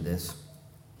object to this.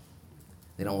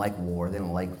 They don't like war. They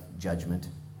don't like judgment.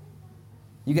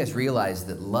 You guys realize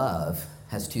that love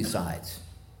has two sides.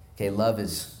 Okay, love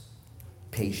is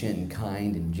patient and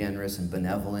kind and generous and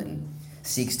benevolent and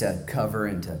seeks to cover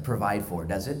and to provide for,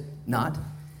 does it? Not.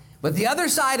 But the other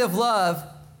side of love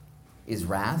is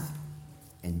wrath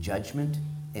and judgment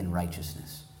and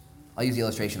righteousness. I'll use the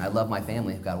illustration. I love my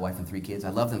family. I've got a wife and 3 kids.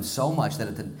 I love them so much that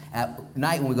at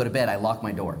night when we go to bed, I lock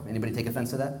my door. Anybody take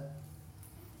offense to that?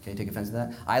 Okay, take offense to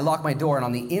that? I lock my door, and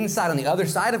on the inside, on the other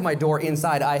side of my door,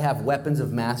 inside, I have weapons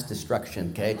of mass destruction,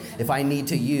 okay? If I need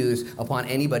to use upon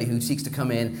anybody who seeks to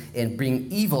come in and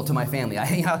bring evil to my family.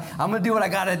 I'm going to do what I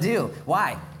got to do.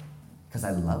 Why? Because I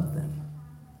love them.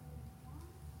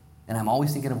 And I'm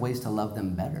always thinking of ways to love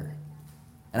them better.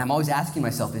 And I'm always asking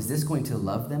myself, is this going to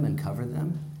love them and cover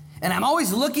them? And I'm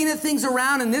always looking at things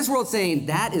around in this world saying,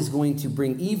 that is going to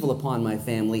bring evil upon my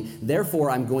family.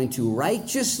 Therefore, I'm going to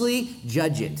righteously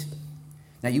judge it.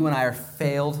 Now, you and I are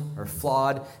failed or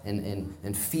flawed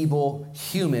and feeble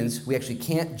humans. We actually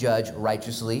can't judge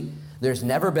righteously. There's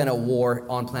never been a war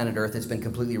on planet Earth that's been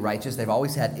completely righteous. They've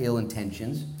always had ill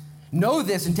intentions. Know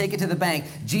this and take it to the bank.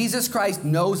 Jesus Christ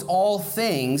knows all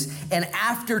things, and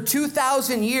after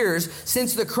 2,000 years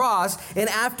since the cross, and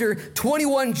after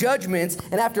 21 judgments,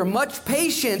 and after much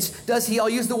patience, does he, I'll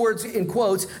use the words in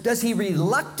quotes, does he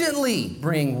reluctantly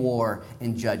bring war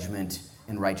and judgment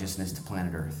and righteousness to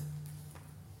planet Earth?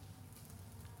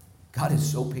 God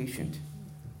is so patient.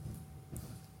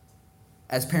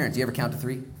 As parents, you ever count to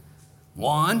 3?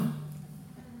 1,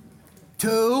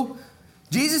 2,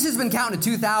 Jesus has been counting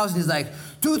to 2,000. He's like,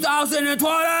 2020!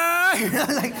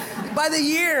 Like, by the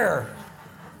year.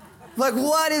 Like,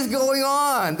 what is going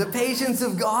on? The patience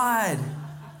of God.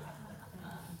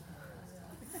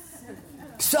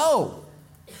 So,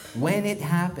 when it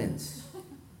happens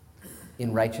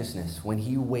in righteousness, when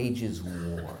he wages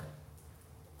war,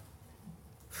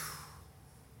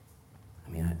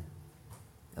 I mean,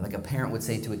 like a parent would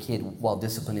say to a kid while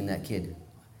disciplining that kid,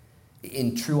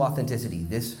 in true authenticity,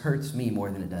 this hurts me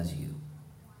more than it does you.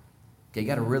 Okay, you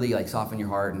got to really soften your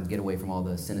heart and get away from all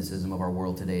the cynicism of our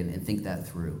world today and think that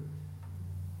through.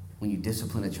 When you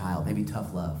discipline a child, maybe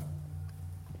tough love.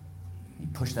 You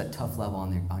push that tough love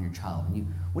on your child.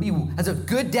 And as a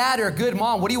good dad or a good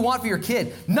mom, what do you want for your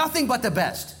kid? Nothing but the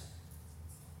best.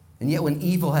 And yet when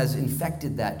evil has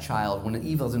infected that child, when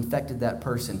evil has infected that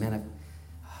person, man,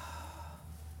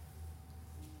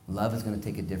 love is going to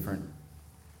take a different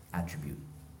attribute.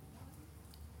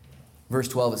 Verse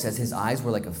 12, it says, his eyes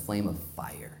were like a flame of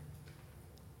fire.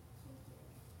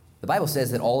 The Bible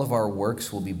says that all of our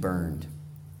works will be burned.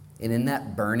 And in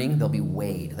that burning, they'll be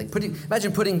weighed.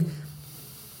 Imagine putting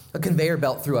a conveyor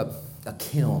belt through a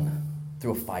kiln,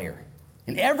 through a fire.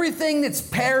 And everything that's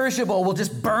perishable will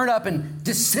just burn up and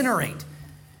disintegrate.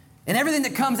 And everything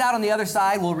that comes out on the other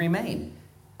side will remain.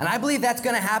 And I believe that's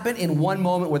going to happen in one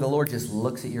moment where the Lord just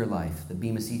looks at your life, the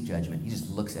Bema Seat judgment. He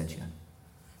just looks at you.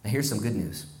 Now, here's some good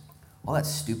news. All that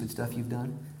stupid stuff you've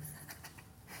done,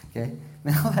 okay?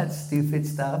 Man, all that stupid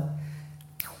stuff,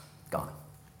 gone.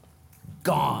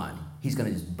 Gone. He's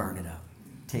going to just burn it up.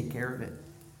 Take care of it.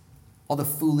 All the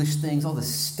foolish things, all the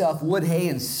stuff, wood, hay,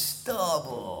 and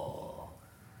stubble.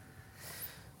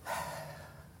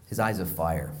 His eyes of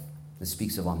fire. This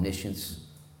speaks of omniscience,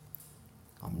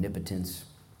 omnipotence,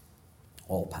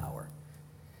 all power.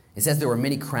 It says there were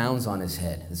many crowns on his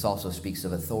head. This also speaks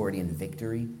of authority and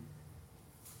victory.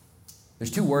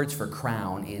 There's 2 words for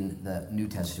crown in the New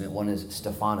Testament. One is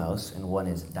Stephanos and one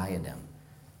is diadem.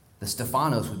 The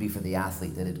Stephanos would be for the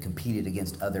athlete that had competed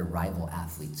against other rival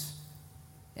athletes.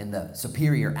 And the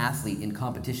superior athlete in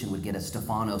competition would get a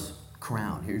Stephanos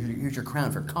crown. Here's your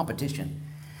crown for competition.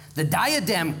 The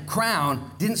diadem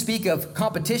crown didn't speak of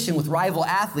competition with rival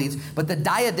athletes, but the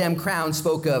diadem crown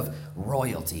spoke of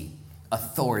royalty,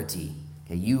 authority.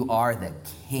 Okay, you are the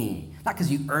king. Not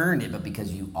because you earned it, but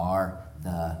because you are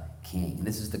the king. And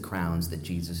this is the crowns that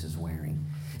Jesus is wearing.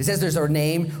 It says there's a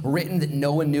name written that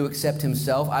no one knew except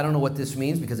himself. I don't know what this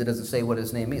means because it doesn't say what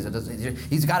his name means.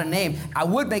 He's got a name. I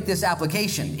would make this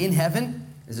application. In heaven,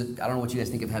 I don't know what you guys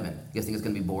think of heaven. You guys think it's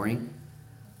going to be boring?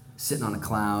 Sitting on a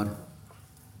cloud,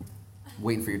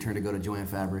 waiting for your turn to go to Joann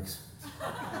Fabrics.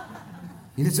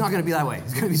 It's not going to be that way.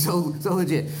 It's going to be so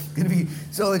legit. It's going to be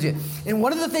so legit. And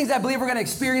one of the things I believe we're going to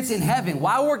experience in heaven,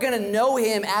 while we're going to know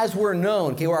him as we're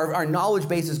known, okay, where our knowledge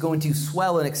base is going to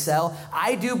swell and excel,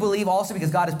 I do believe also,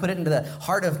 because God has put it into the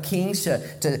heart of kings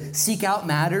to seek out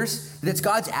matters, that it's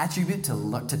God's attribute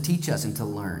to teach us and to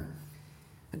learn.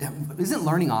 Isn't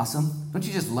learning awesome? Don't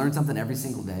you just learn something every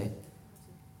single day?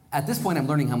 At this point, I'm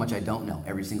learning how much I don't know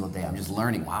every single day. I'm just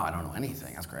learning, wow, I don't know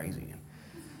anything. That's crazy.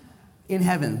 In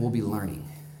heaven, we'll be learning,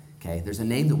 okay? There's a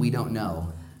name that we don't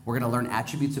know. We're going to learn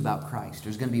attributes about Christ.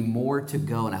 There's going to be more to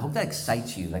go, and I hope that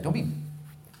excites you. Like, don't be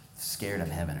scared of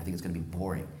heaven. I think it's going to be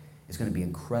boring. It's going to be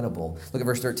incredible. Look at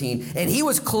verse 13. And he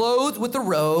was clothed with a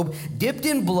robe, dipped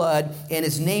in blood, and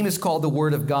his name is called the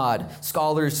Word of God.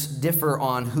 Scholars differ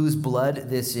on whose blood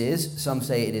this is. Some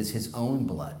say it is his own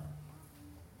blood.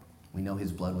 We know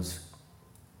his blood was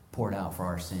poured out for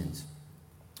our sins.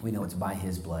 We know it's by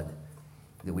his blood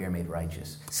that we are made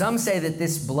righteous. Some say that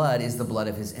this blood is the blood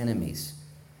of his enemies.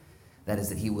 That is,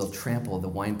 that he will trample the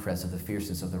winepress of the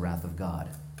fierceness of the wrath of God.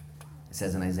 It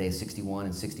says in Isaiah 61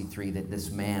 and 63 that this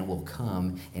man will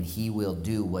come and he will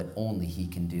do what only he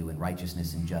can do in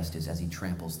righteousness and justice as he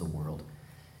tramples the world.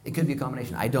 It could be a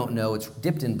combination. I don't know. It's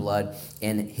dipped in blood,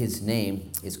 and his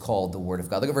name is called the Word of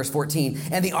God. Look at verse 14.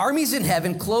 And the armies in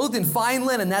heaven, clothed in fine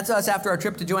linen, that's us after our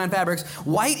trip to Joann Fabrics,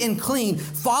 white and clean,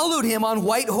 followed him on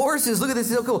white horses. Look at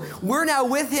this, it's so cool. We're now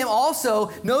with him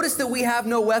also. Notice that we have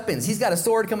no weapons. He's got a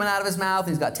sword coming out of his mouth.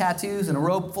 He's got tattoos and a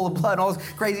robe full of blood and all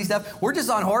this crazy stuff. We're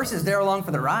just on horses there along for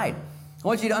the ride. I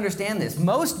want you to understand this.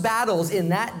 Most battles in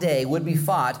that day would be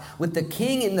fought with the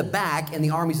king in the back and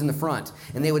the armies in the front.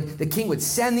 And the king would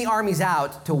send the armies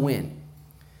out to win.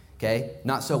 Okay?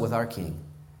 Not so with our king.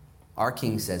 Our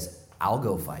king says, I'll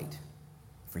go fight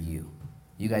for you.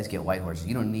 You guys get white horses.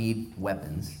 You don't need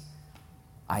weapons.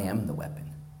 I am the weapon.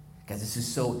 Guys, this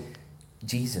is so...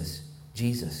 Jesus.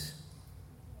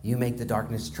 You make the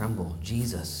darkness tremble.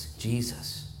 Jesus.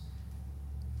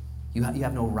 You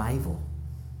have no rival.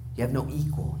 You have no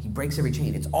equal. He breaks every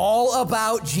chain. It's all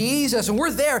about Jesus. And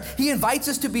we're there. He invites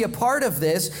us to be a part of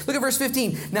this. Look at verse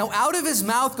 15. Now out of his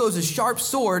mouth goes a sharp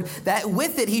sword, that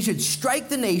with it he should strike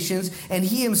the nations, and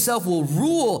he himself will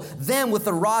rule them with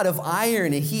a rod of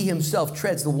iron, and he himself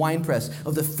treads the winepress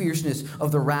of the fierceness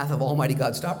of the wrath of Almighty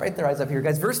God. Stop right there, eyes up here,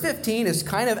 guys. Verse 15 is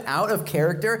kind of out of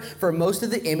character for most of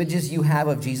the images you have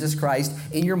of Jesus Christ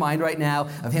in your mind right now,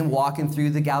 of him walking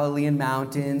through the Galilean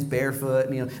mountains, barefoot,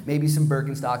 maybe some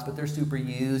Birkenstocks, but they're super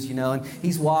used, and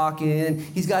he's walking,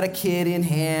 he's got a kid in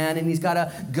hand, and he's got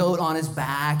a goat on his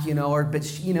back, he's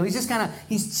just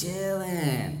he's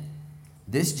chilling.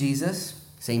 This Jesus,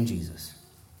 same Jesus,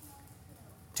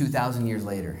 2,000 years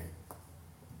later,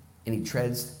 and he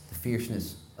treads the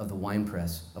fierceness of the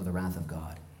winepress of the wrath of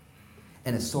God.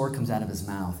 And a sword comes out of his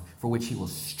mouth, for which he will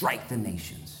strike the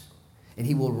nations. And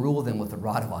he will rule them with a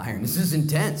rod of iron. This is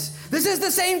intense. This is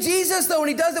the same Jesus, though, and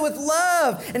he does it with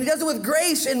love, and he does it with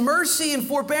grace and mercy and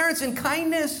forbearance and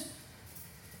kindness.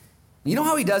 You know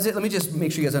how he does it? Let me just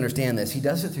make sure you guys understand this. He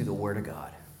does it through the Word of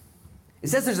God. It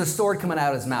says there's a sword coming out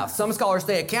of his mouth. Some scholars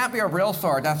say it can't be a real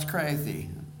sword. That's crazy.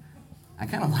 I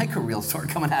kind of like a real sword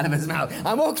coming out of his mouth.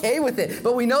 I'm okay with it.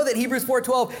 But we know that Hebrews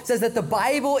 4:12 says that the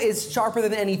Bible is sharper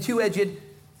than any two-edged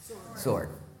sword.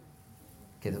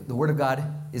 Okay, the Word of God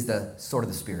is the sword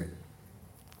of the Spirit.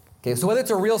 Okay, so whether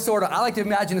it's a real sword, I like to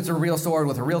imagine it's a real sword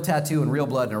with a real tattoo and real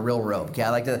blood and a real robe.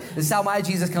 Okay, this is how my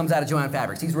Jesus comes out of Joann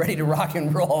Fabrics. He's ready to rock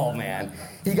and roll, man.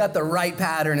 He got the right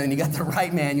pattern and he got the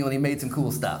right manual and he made some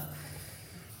cool stuff.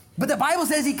 But the Bible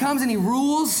says he comes and he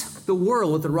rules the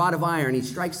world with a rod of iron. He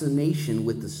strikes the nation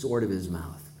with the sword of his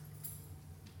mouth.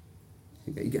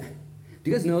 Okay, do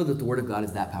you guys know that the Word of God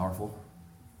is that powerful?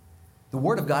 The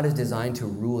Word of God is designed to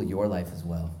rule your life as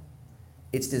well.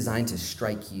 It's designed to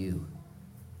strike you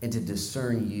and to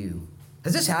discern you.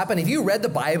 Has this happened? Have you read the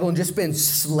Bible and just been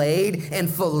slayed and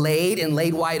filleted and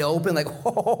laid wide open like,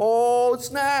 oh,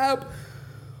 snap,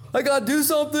 I got to do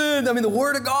something. The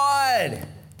Word of God.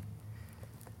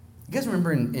 You guys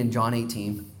remember in John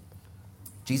 18,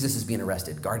 Jesus is being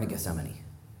arrested, Garden of Gethsemane.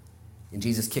 And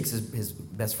Jesus kicks his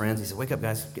best friends. He said, wake up,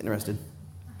 guys, getting arrested.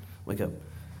 Wake up.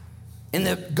 And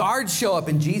the guards show up,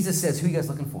 and Jesus says, who are you guys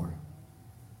looking for?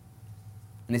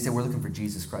 And they said, we're looking for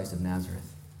Jesus Christ of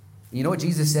Nazareth. And you know what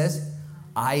Jesus says?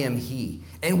 I am he.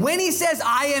 And when he says,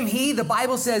 I am he, the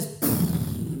Bible says,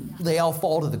 they all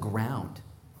fall to the ground.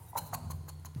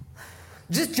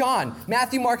 Just John,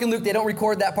 Matthew, Mark, and Luke, they don't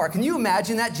record that part. Can you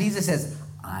imagine that? Jesus says,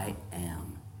 I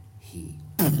am he.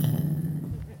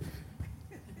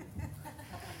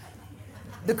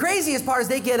 The craziest part is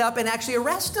they get up and actually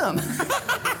arrest him.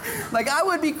 Like, I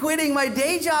would be quitting my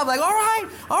day job, like, all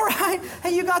right,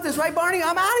 hey, you got this, right, Barney?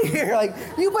 I'm out of here. Like,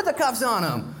 you put the cuffs on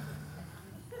him.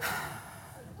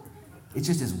 It's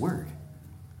just his word.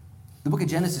 The book of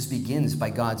Genesis begins by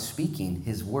God speaking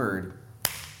his word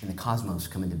and the cosmos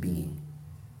come into being.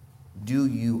 Do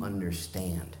you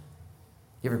understand?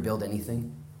 You ever build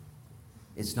anything?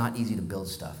 It's not easy to build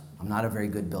stuff. I'm not a very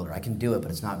good builder. I can do it,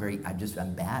 but it's not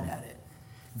I'm bad at it.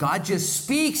 God just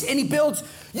speaks and he builds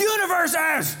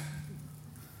universes.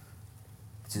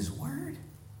 It's his word.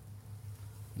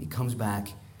 And he comes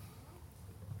back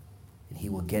and he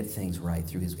will get things right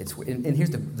through his, and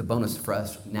here's the bonus for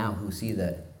us now who see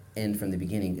the end from the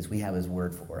beginning is we have his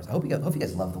word for us. I hope you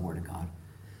guys love the word of God.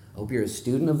 I hope you're a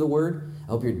student of the word.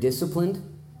 I hope you're disciplined.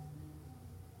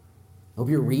 I hope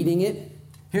you're reading it.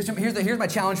 Here's my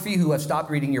challenge for you who have stopped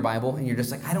reading your Bible and you're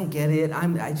just like, I don't get it.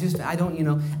 I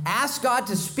don't. Ask God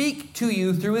to speak to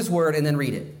you through his word and then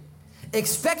read it.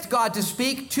 Expect God to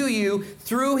speak to you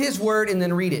through his word and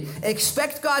then read it.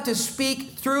 Expect God to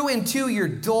speak through and to your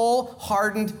dull,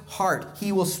 hardened heart.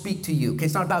 He will speak to you. Okay,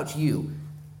 it's not about you.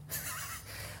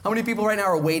 How many people right now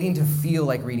are waiting to feel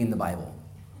like reading the Bible?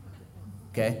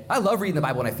 Okay? I love reading the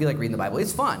Bible when I feel like reading the Bible.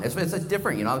 It's fun. It's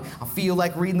different, I feel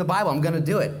like reading the Bible. I'm going to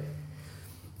do it.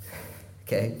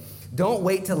 Okay? Don't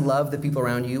wait to love the people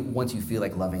around you once you feel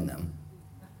like loving them.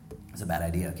 It's a bad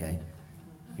idea, okay?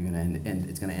 You're going to end.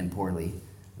 It's going to end poorly.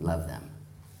 Love them.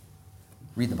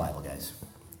 Read the Bible, guys.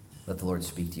 Let the Lord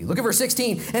speak to you. Look at verse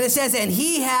 16. And it says, and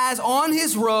he has on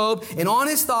his robe and on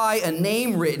his thigh a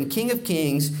name written, King of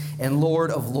Kings and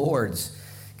Lord of Lords.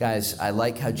 Guys, I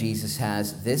like how Jesus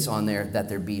has this on there, that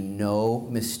there be no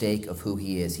mistake of who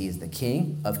he is. He is the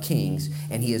King of Kings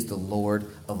and he is the Lord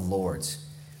of Lords.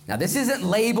 Now, this isn't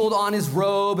labeled on his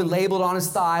robe and labeled on his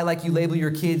thigh like you label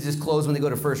your kids' clothes when they go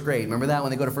to first grade. Remember that? When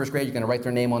they go to first grade, you're going to write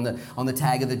their name on the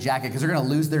tag of the jacket because they're going to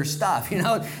lose their stuff.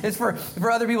 It's for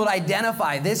other people to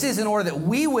identify. This is in order that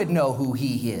we would know who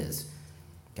he is.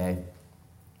 Okay?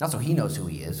 Not so he knows who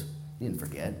he is. He didn't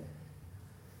forget.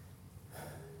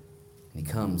 And he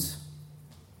comes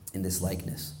in this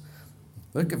likeness.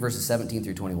 Look at verses 17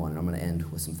 through 21, and I'm going to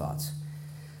end with some thoughts.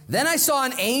 Then I saw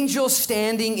an angel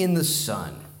standing in the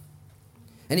sun.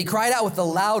 And he cried out with a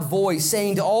loud voice,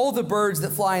 saying to all the birds that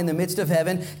fly in the midst of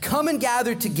heaven, come and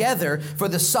gather together for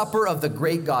the supper of the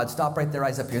great God. Stop right there,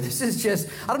 eyes up here. This is just,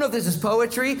 I don't know if this is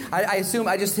poetry. I assume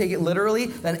I just take it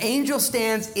literally. An angel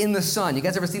stands in the sun. You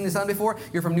guys ever seen the sun before?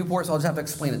 You're from Newport, so I'll just have to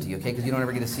explain it to you, okay? Because you don't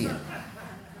ever get to see it.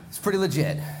 It's pretty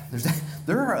legit.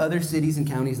 There are other cities and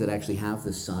counties that actually have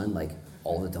the sun, like,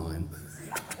 all the time.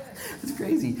 It's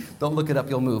crazy. Don't look it up,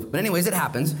 you'll move. But anyways, it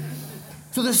happens.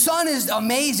 So the sun is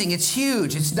amazing. It's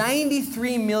huge. It's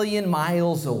 93 million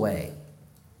miles away.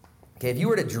 Okay, if you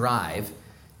were to drive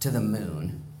to the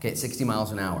moon, okay, at 60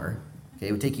 miles an hour, okay,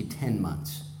 it would take you 10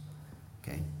 months.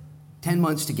 Okay, 10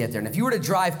 months to get there. And if you were to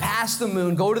drive past the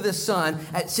moon, go to the sun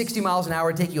at 60 miles an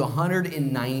hour, it'd take you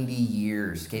 190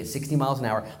 years. Okay, at 60 miles an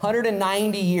hour,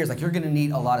 190 years. Like, you're going to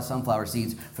need a lot of sunflower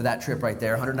seeds for that trip right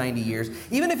there, 190 years.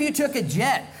 Even if you took a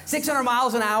jet, 600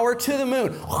 miles an hour to the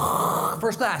moon,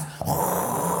 first class,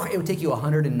 it would take you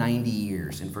 190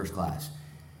 years in first class.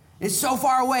 It's so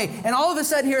far away. And all of a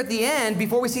sudden here at the end,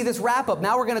 before we see this wrap up,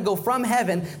 now we're going to go from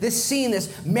heaven, this scene,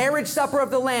 this marriage supper of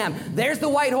the Lamb. There's the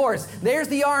white horse. There's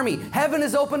the army. Heaven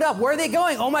is opened up. Where are they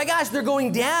going? Oh my gosh, they're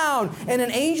going down. And an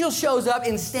angel shows up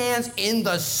and stands in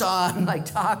the sun. Like,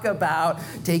 talk about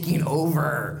taking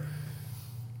over.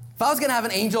 If I was going to have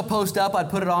an angel post up, I'd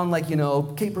put it on like,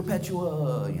 Cape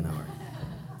Perpetua,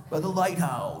 by the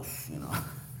lighthouse,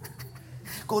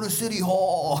 Go to City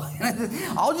Hall.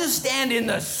 I'll just stand in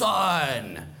the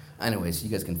sun. Anyways, you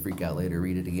guys can freak out later.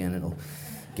 Read it again. It'll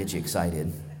get you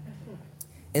excited.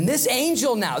 And this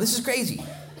angel now, this is crazy,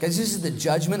 because this is the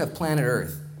judgment of planet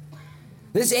Earth.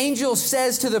 This angel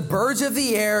says to the birds of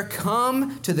the air,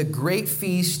 come to the great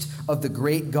feast of the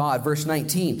great God. Verse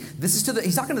 19.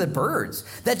 He's talking to the birds.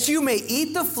 That you may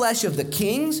eat the flesh of the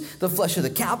kings, the flesh of the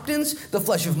captains, the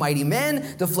flesh of mighty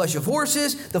men, the flesh of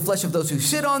horses, the flesh of those who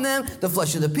sit on them, the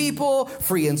flesh of the people,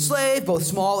 free and slave, both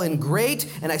small and great.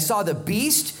 And I saw the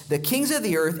beast, the kings of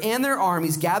the earth, and their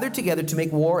armies gathered together to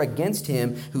make war against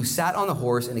him who sat on the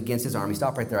horse and against his army.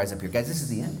 Stop right there, eyes up here. Guys, this is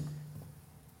the end.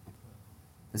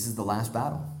 This is the last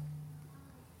battle.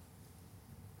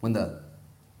 When the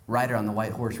rider on the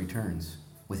white horse returns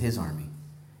with his army,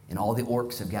 and all the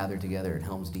orcs have gathered together at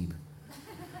Helm's Deep.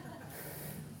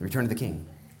 The return of the king.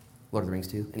 Lord of the Rings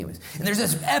too. Anyways. And there's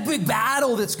this epic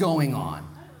battle that's going on.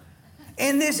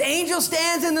 And this angel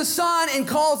stands in the sun and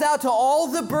calls out to all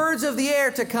the birds of the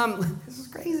air to come. This is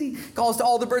crazy. crazy. Calls to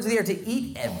all the birds of the air to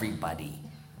eat everybody.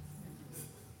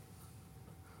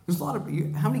 There's a lot of,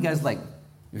 how many guys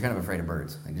you're kind of afraid of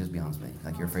birds? Like, just be honest with me.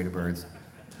 Like, you're afraid of birds?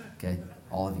 Okay?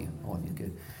 All of you,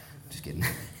 good. Just kidding.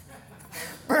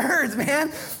 Birds,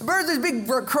 man. Birds, there's big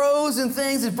crows and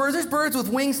things. There's birds with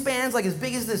wingspans like as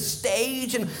big as this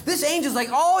stage. And this angel's like,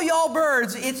 all y'all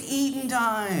birds, it's eating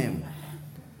time.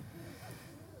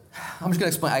 I'm just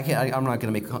going to explain. I'm not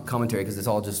going to make commentary because it's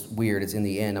all just weird. It's in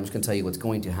the end. I'm just going to tell you what's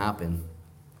going to happen.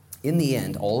 In the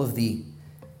end, all of the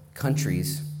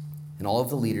countries and all of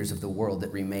the leaders of the world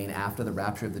that remain after the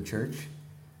rapture of the church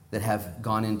that have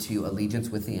gone into allegiance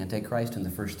with the Antichrist in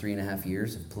the first 3.5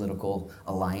 years of political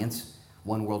alliance,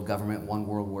 one world government, one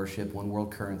world worship, one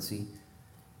world currency.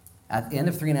 At the end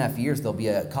of 3.5 years, there'll be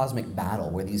a cosmic battle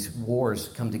where these wars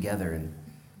come together in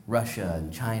Russia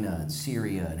and China and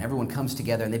Syria, and everyone comes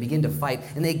together and they begin to fight,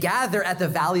 and they gather at the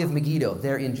Valley of Megiddo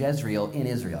there in Jezreel in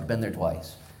Israel. I've been there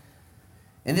twice.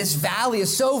 And this valley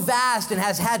is so vast and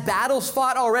has had battles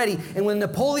fought already. And when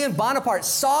Napoleon Bonaparte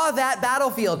saw that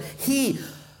battlefield, he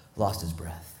lost his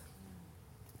breath.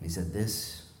 And he said,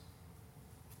 this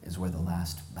is where the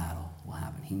last battle will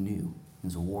happen. He knew. He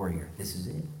was a warrior. This is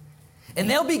it. And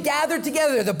they'll be gathered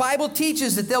together. The Bible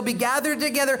teaches that they'll be gathered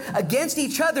together against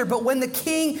each other. But when the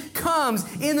king comes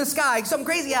in the sky, something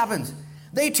crazy happens.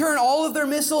 They turn all of their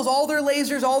missiles, all their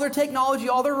lasers, all their technology,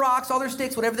 all their rocks, all their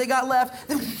sticks, whatever they got left,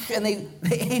 and they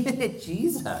aim it at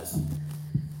Jesus.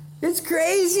 It's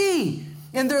crazy.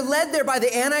 And they're led there by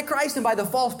the Antichrist and by the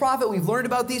false prophet. We've learned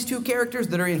about these two characters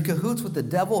that are in cahoots with the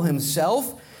devil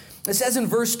himself. It says in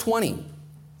verse 20,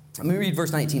 let me read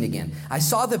verse 19 again. I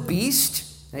saw the beast,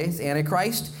 it's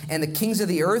Antichrist, and the kings of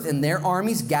the earth and their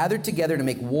armies gathered together to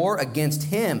make war against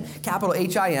him, capital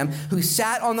H-I-M, who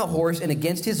sat on the horse and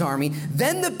against his army.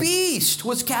 Then the beast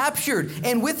was captured,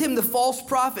 and with him the false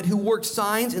prophet who worked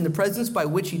signs in the presence by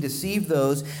which he deceived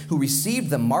those who received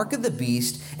the mark of the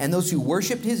beast and those who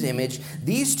worshipped his image.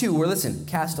 These two were, listen,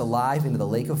 cast alive into the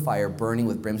lake of fire burning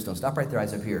with brimstone. Stop right there,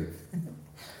 eyes up here.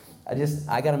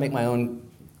 I got to make my own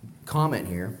comment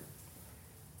here.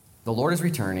 The Lord is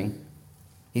returning.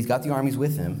 He's got the armies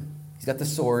with him. He's got the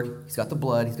sword. He's got the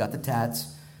blood. He's got the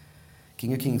tats.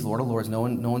 King of kings, Lord of lords. No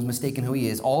one's mistaken who he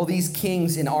is. All these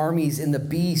kings and armies and the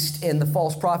beast and the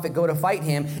false prophet go to fight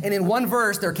him. And in one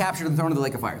verse, they're captured and thrown into the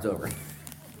lake of fire. It's over.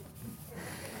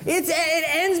 It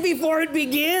ends before it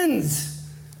begins.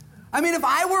 I mean, if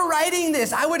I were writing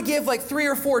this, I would give like 3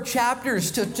 or 4 chapters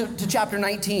to chapter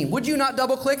 19. Would you not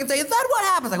double click and say, is that what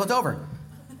happens? Like, well, it's over.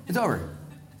 It's over.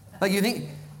 Like, you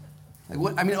think...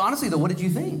 I mean, honestly, though, what did you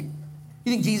think?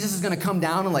 You think Jesus is going to come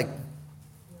down and,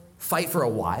 fight for a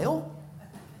while?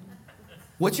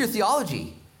 What's your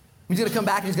theology? He's going to come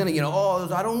back and he's going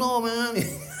to, I don't know, man.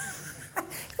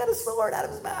 He's got a sword out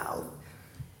of his mouth.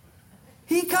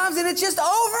 He comes and it's just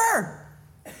over.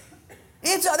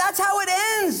 That's how it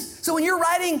ends. So when you're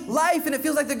writing life and it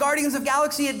feels like the Guardians of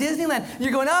Galaxy at Disneyland,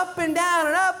 you're going up and down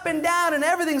and up and down and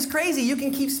everything's crazy. You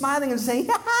can keep smiling and saying,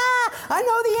 I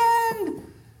know the end.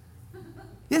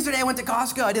 Yesterday, I went to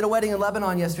Costco. I did a wedding in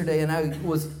Lebanon yesterday, and I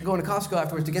was going to Costco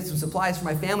afterwards to get some supplies for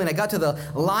my family, and I got to the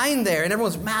line there, and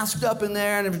everyone's masked up in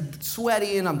there, and I'm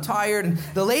sweaty, and I'm tired, and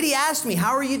the lady asked me,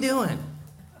 how are you doing?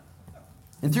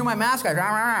 And through my mask,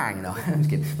 I'm just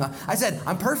kidding. No, I said,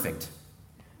 I'm perfect.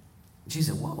 And she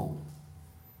said, whoa.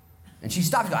 And she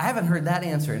stopped. I haven't heard that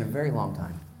answer in a very long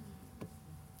time.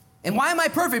 And why am I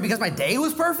perfect? Because my day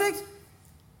was perfect?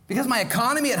 Because my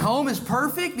economy at home is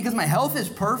perfect? Because my health is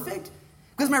perfect?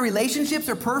 Because my relationships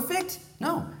are perfect?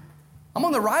 No. I'm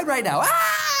on the ride right now.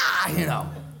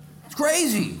 It's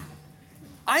crazy.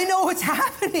 I know what's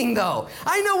happening, though.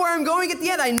 I know where I'm going at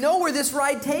the end. I know where this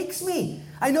ride takes me.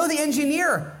 I know the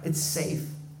engineer. It's safe.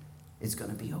 It's going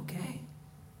to be okay.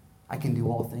 I can do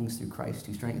all things through Christ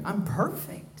who strengthens. I'm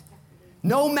perfect.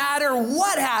 No matter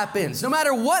what happens, no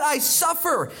matter what I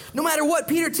suffer, no matter what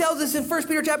Peter tells us in 1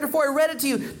 Peter chapter 4, I read it to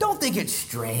you, don't think it's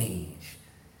strange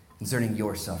concerning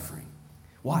your suffering.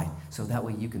 Why? So that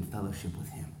way you can fellowship with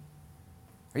him.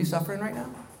 Are you suffering right now?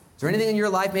 Is there anything in your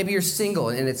life? Maybe you're single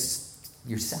and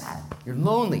you're sad. You're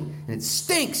lonely and it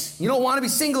stinks. You don't want to be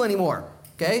single anymore,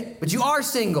 okay? But you are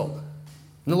single.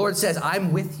 And the Lord says,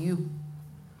 I'm with you.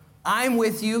 I'm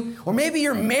with you. Or maybe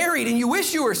you're married and you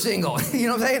wish you were single. You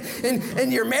know what I'm saying?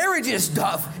 And your marriage is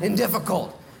tough and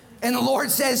difficult. And the Lord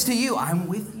says to you, I'm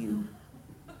with you.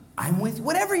 I'm with you.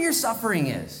 Whatever your suffering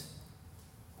is.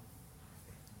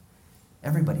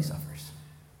 Everybody suffers.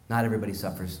 Not everybody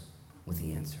suffers with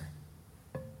the answer.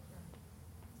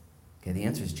 Okay, the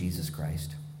answer is Jesus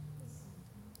Christ.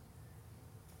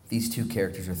 These two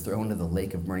characters are thrown into the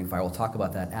lake of burning fire. We'll talk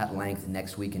about that at length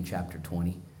next week in chapter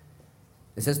 20.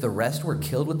 It says the rest were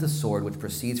killed with the sword which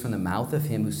proceeds from the mouth of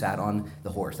him who sat on the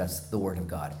horse. That's the word of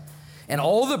God. And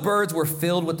all the birds were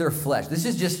filled with their flesh. This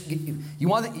is just, you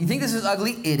think this is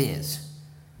ugly? It is.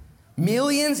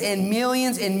 Millions and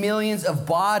millions and millions of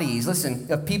bodies, listen,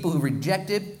 of people who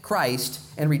rejected Christ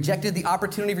and rejected the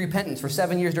opportunity of repentance for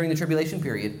 7 years during the tribulation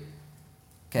period,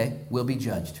 okay, will be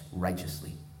judged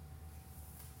righteously.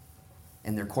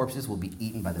 And their corpses will be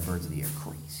eaten by the birds of the air.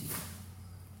 Crazy.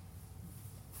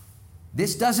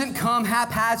 This doesn't come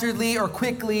haphazardly or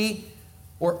quickly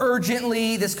or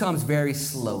urgently. This comes very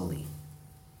slowly.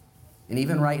 And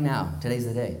even right now, today's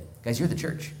the day. Guys, you're the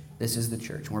church. This is the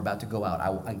church. And we're about to go out.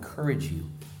 I encourage you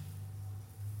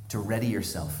to ready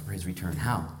yourself for his return.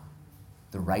 How?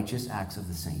 The righteous acts of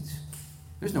the saints.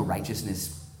 There's no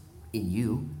righteousness in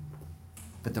you,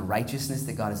 but the righteousness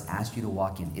that God has asked you to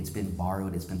walk in, it's been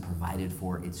borrowed, it's been provided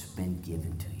for, it's been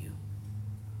given to you.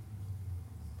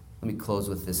 Let me close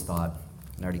with this thought.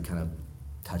 I already kind of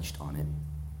touched on it.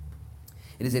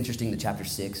 It is interesting that chapter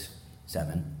 6,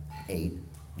 7, 8,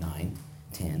 9,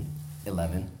 10,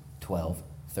 11, 12,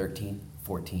 13,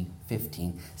 14,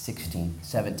 15, 16,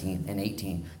 17, and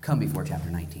 18 come before chapter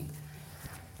 19.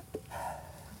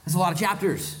 There's a lot of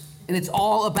chapters, and it's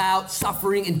all about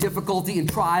suffering and difficulty and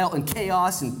trial and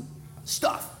chaos and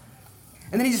stuff.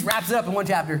 And then he just wraps it up in one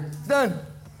chapter. It's done.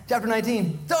 Chapter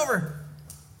 19. It's over.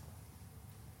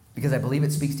 Because I believe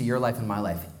it speaks to your life and my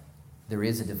life. There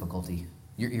is a difficulty.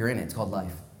 You're in it. It's called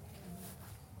life.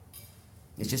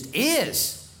 It just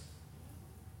is.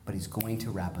 But he's going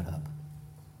to wrap it up.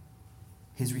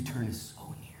 His return is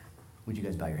so near. Would you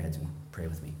guys bow your heads and pray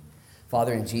with me?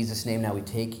 Father, in Jesus' name, now we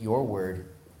take your word.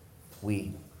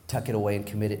 We tuck it away and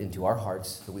commit it into our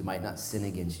hearts that we might not sin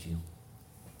against you.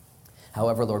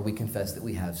 However, Lord, we confess that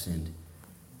we have sinned.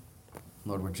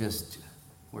 Lord,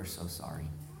 we're so sorry.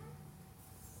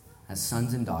 As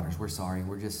sons and daughters, we're sorry.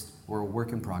 We're a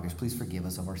work in progress. Please forgive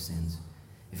us of our sins.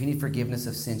 If you need forgiveness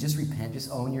of sin, just repent.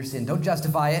 Just own your sin. Don't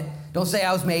justify it. Don't say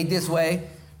I was made this way.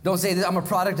 Don't say that I'm a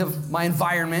product of my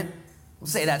environment. Don't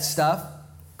say that stuff.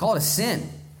 Call it a sin.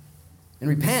 And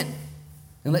repent.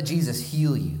 And let Jesus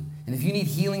heal you. And if you need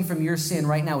healing from your sin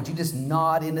right now, would you just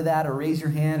nod into that or raise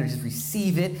your hand or just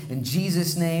receive it in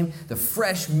Jesus' name? The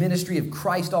fresh ministry of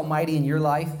Christ Almighty in your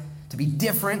life to be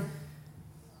different.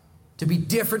 To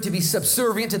be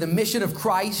subservient to the mission of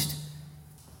Christ.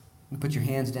 You put your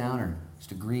hands down or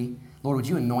just agree. Lord, would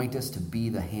you anoint us to be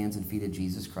the hands and feet of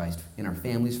Jesus Christ in our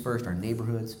families first, our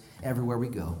neighborhoods, everywhere we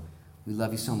go. We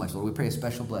love you so much, Lord. We pray a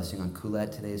special blessing on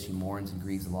Colette today as she mourns and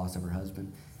grieves the loss of her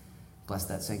husband. Bless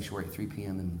that sanctuary at 3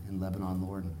 p.m. in Lebanon,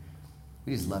 Lord.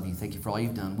 We just love you. Thank you for all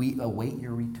you've done. We await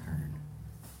your return.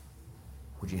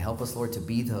 Would you help us, Lord, to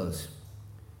be those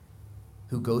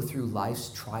who go through life's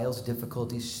trials,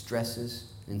 difficulties,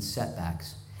 stresses, and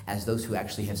setbacks as those who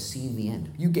actually have seen the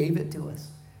end. You gave it to us.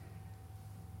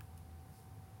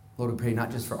 Lord, we pray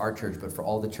not just for our church, but for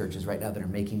all the churches right now that are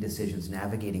making decisions,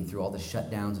 navigating through all the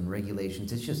shutdowns and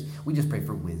regulations. We just pray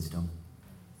for wisdom.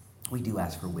 We do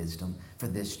ask for wisdom for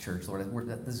this church, Lord.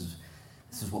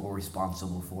 This is what we're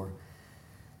responsible for.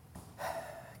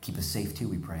 Keep us safe too,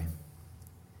 we pray.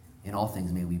 In all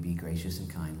things, may we be gracious and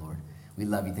kind, Lord. We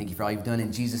love you. Thank you for all you've done.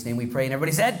 In Jesus' name we pray. And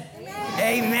everybody said, amen,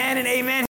 amen and amen.